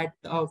look at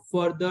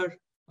further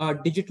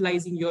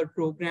digitalizing your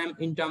program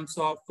in terms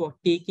of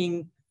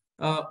taking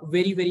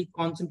very, very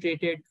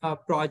concentrated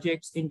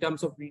projects in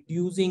terms of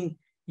reducing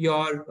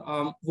your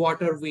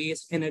water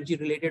waste, energy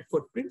related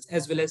footprints,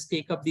 as well as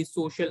take up the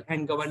social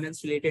and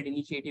governance related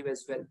initiative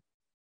as well.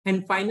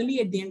 And finally,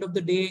 at the end of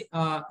the day,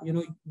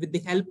 with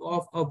the help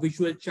of a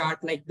visual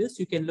chart like this,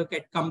 you can look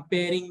at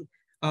comparing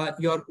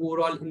your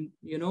overall,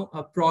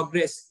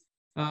 progress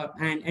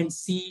and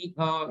see,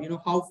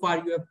 how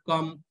far you have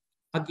come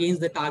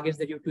against the targets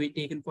that you've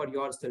taken for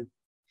yourself.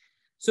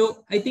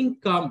 So I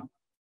think,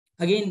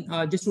 again,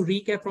 just to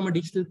recap from a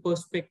digital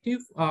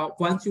perspective,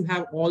 once you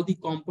have all the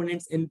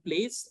components in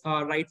place,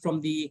 right from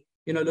the,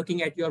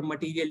 looking at your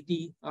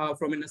materiality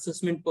from an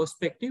assessment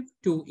perspective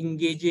to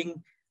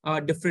engaging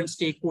different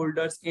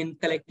stakeholders in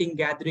collecting,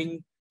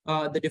 gathering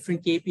the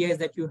different KPIs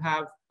that you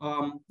have,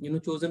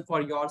 chosen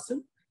for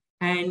yourself,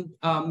 and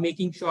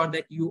making sure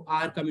that you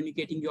are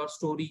communicating your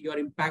story, your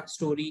impact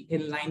story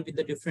in line with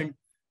the different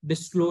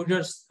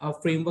disclosures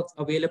frameworks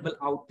available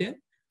out there.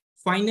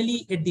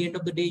 Finally, at the end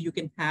of the day, you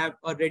can have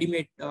a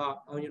ready-made,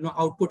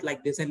 output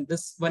like this. And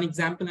this one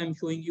example I'm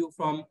showing you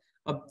from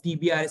a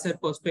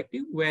DBRSR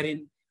perspective,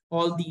 wherein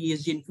all the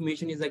ESG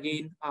information is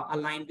again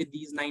aligned with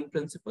these 9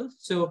 principles.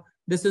 So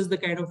this is the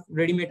kind of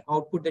ready-made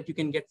output that you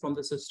can get from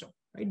the system,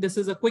 right? This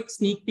is a quick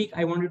sneak peek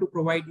I wanted to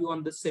provide you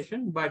on this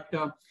session, but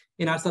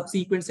in our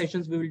subsequent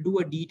sessions, we will do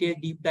a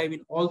detailed deep dive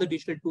in all the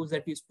digital tools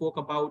that we spoke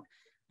about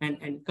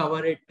and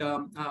cover it,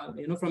 from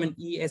an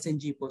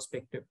ESG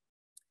perspective.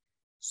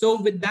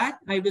 So with that,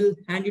 I will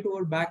hand it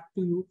over back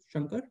to you,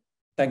 Shankar.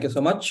 Thank you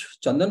so much,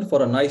 Chandan,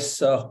 for a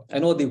nice, I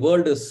know the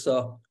world is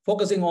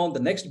focusing on the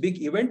next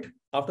big event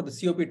after the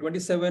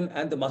COP27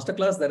 and the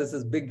masterclass. That is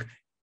this big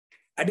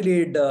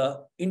Adelaide,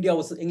 India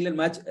versus England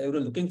match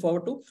everyone looking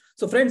forward to.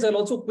 So friends, I'll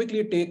also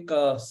quickly take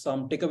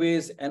some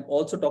takeaways and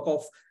also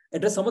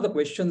address some of the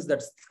questions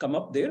that's come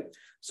up there.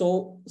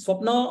 So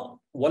Swapna,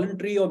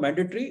 voluntary or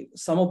mandatory,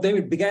 some of them,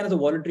 it began as a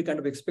voluntary kind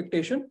of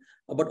expectation,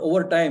 but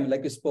over time,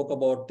 like we spoke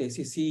about the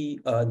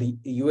ACC, the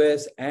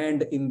US,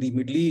 and in the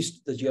Middle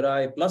East, the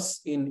GRI,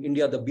 plus in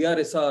India, the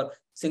BRSR,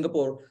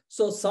 Singapore.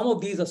 So some of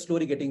these are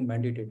slowly getting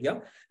mandated, yeah.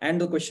 And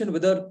the question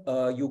whether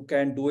you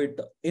can do it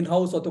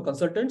in-house or through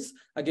consultants,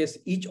 I guess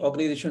each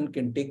organization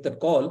can take that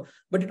call,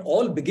 but it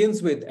all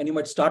begins with, and you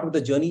might start with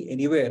the journey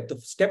anywhere. The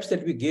steps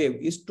that we gave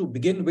is to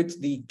begin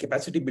with the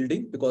capacity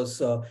building, because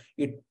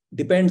it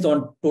depends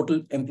on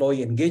total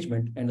employee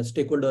engagement, and the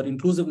stakeholder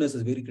inclusiveness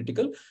is very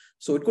critical.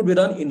 So it could be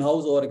done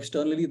in-house or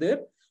externally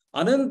there.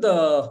 Anand,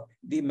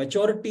 the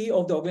maturity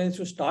of the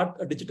organization to start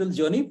a digital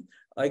journey,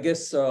 I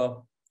guess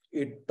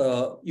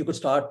you could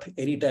start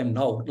anytime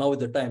now. Now is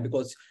the time,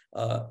 because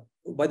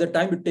by the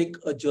time you take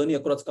a journey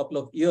across a couple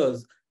of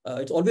years,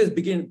 it's always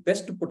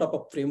best to put up a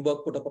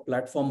framework, put up a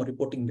platform, a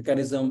reporting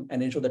mechanism,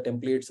 and ensure the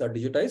templates are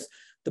digitized.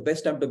 The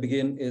best time to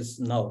begin is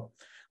now.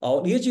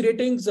 ESG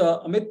ratings,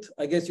 Amit,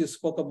 I guess you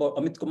spoke about,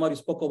 Amit Kumar, you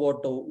spoke about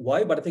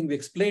why, but I think we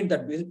explained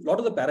that a lot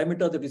of the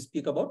parameters that we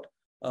speak about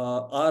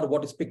are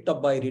what is picked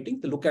up by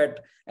rating to look at.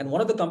 And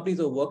one of the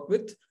companies I worked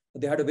with,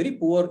 they had a very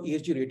poor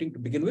ESG rating to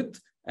begin with,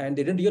 and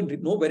they didn't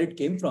even know where it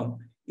came from.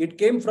 It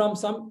came from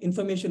some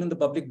information in the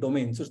public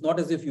domain. So it's not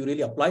as if you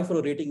really apply for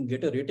a rating and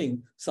get a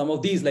rating. Some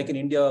of these, like in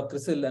India,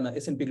 CRISIL and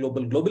S&P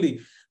Global globally,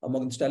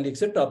 Morgan Stanley,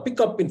 etc., pick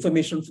up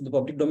information from the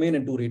public domain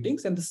and do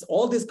ratings. And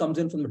all this comes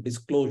in from the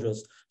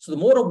disclosures. So the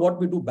more of what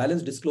we do,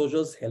 balanced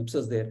disclosures helps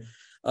us there.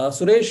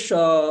 Suresh,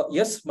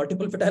 yes,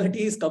 multiple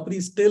fatalities,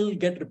 companies still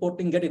get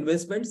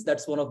investments.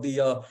 That's one of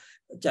the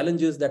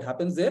challenges that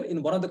happens there.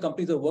 In one of the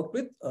companies I worked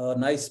with,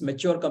 nice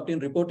mature company in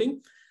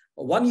reporting,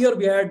 1 year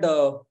we had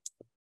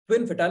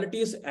twin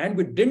fatalities, and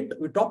we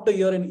dropped a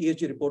year in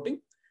ESG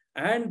reporting,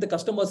 and the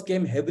customers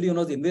came heavily on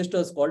us. The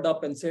investors called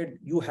up and said,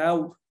 you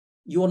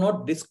are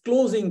not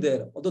disclosing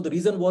there. Although the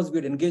reason was we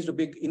had engaged a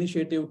big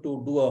initiative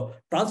to do a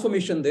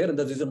transformation there, and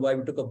the reason why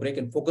we took a break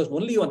and focused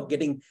only on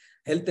getting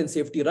health and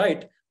safety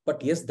right.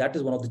 But yes, that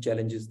is one of the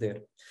challenges there.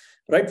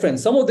 Right,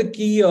 friends, some of the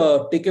key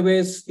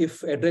takeaways,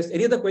 if addressed.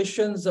 Any other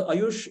questions,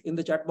 Ayush, in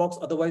the chat box,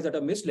 otherwise that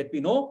I missed, let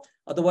me know.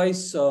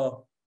 Otherwise,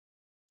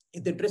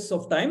 in the interest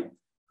of time,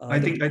 I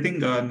think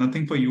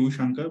nothing for you,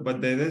 Shankar,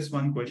 but there is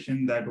one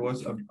question that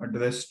was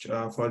addressed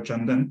for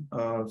Chandan.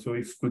 So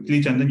if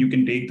quickly, Chandan, you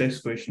can take this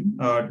question.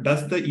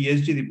 Does the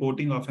ESG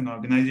reporting of an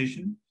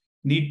organization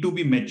need to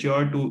be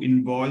mature to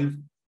involve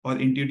or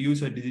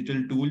introduce a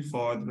digital tool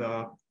for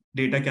the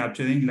data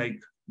capturing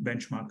like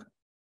benchmark?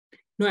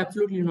 No,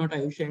 absolutely not,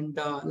 Ayush. And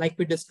like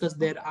we discussed,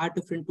 there are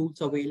different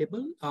tools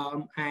available.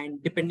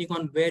 And depending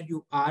on where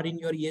you are in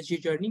your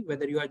ESG journey,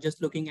 whether you are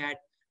just looking at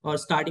or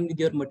starting with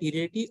your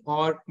materiality,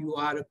 or you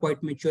are a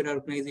quite mature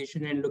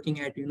organization and looking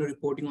at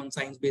reporting on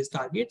science-based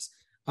targets,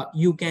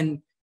 you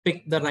can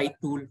pick the right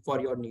tool for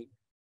your need.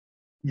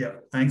 Yeah,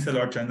 thanks a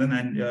lot, Chandan.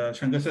 And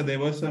Shankar sir, there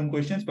were some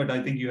questions, but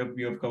I think you have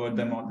covered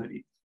them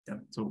already. Yeah,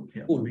 so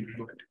yeah, cool. we can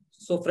go ahead.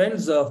 So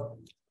friends,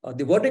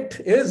 the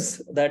verdict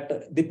is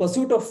that the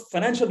pursuit of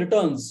financial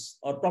returns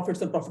or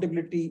profits and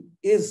profitability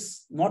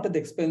is not at the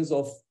expense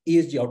of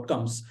ESG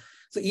outcomes.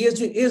 So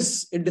ESG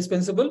is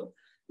indispensable.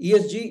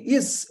 ESG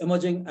is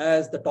emerging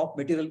as the top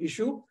material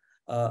issue.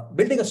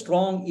 Building a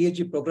strong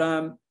ESG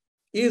program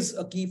is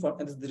a key for,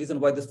 and this is the reason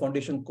why this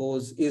foundation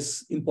course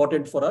is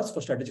important for us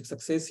for strategic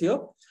success here.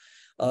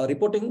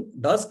 Reporting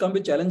does come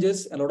with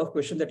challenges. A lot of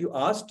questions that you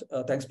asked,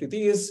 thanks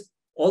Preeti, is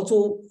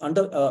also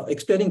under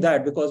explaining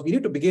that, because we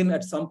need to begin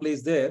at some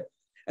place there.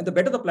 And the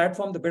better the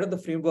platform, the better the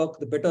framework,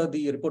 the better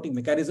the reporting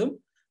mechanism,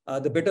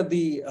 the better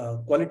the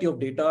quality of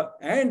data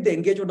and the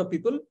engagement of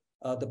people,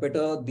 the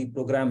better the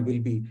program will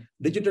be.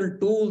 Digital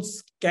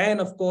tools can,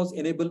 of course,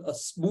 enable a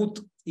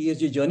smooth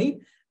ESG journey.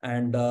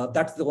 And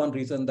that's the one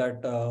reason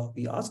that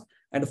we asked.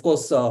 And of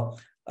course,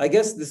 I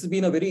guess this has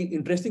been a very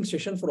interesting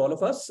session for all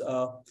of us.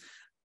 To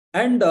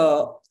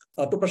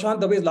Prashant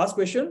Dave's last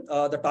question,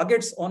 the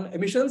targets on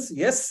emissions,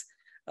 yes,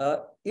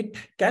 it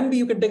can be,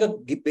 you can take a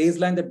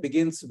baseline that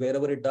begins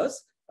wherever it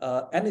does,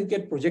 and you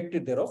get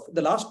projected thereof.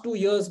 The last 2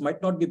 years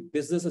might not be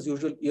business as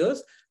usual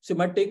years. So you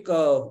might take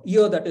a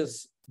year that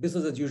is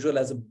business as usual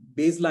as a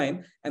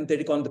baseline and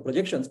take on the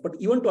projections. But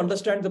even to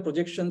understand the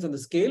projections and the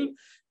scale,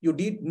 you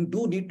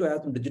do need to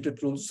have some digital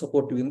tools to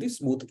support you in the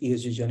smooth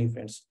ESG journey,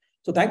 friends.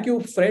 So thank you,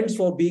 friends,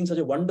 for being such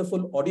a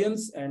wonderful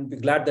audience, and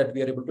we're glad that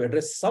we are able to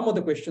address some of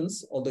the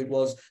questions, although it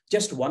was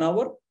just 1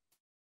 hour.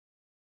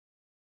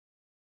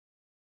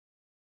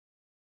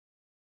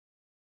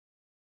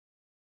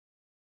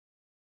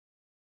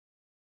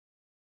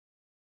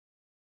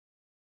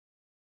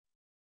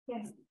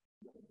 Yes.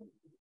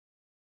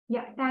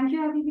 Yeah, thank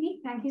you, everybody.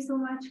 Thank you so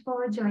much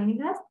for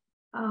joining us.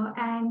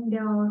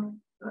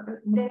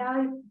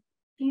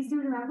 Please do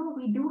remember,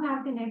 we do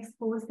have the next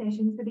 4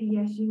 sessions for the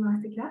ESG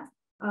Masterclass.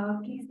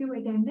 Please do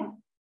attend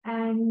them.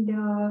 And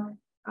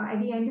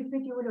at the end of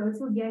it, you will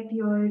also get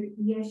your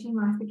ESG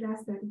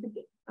Masterclass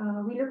certificate.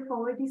 We look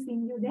forward to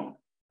seeing you there.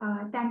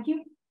 Thank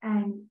you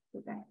and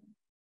goodbye.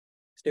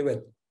 Stay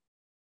well.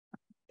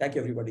 Thank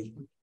you, everybody.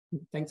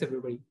 Thanks,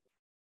 everybody.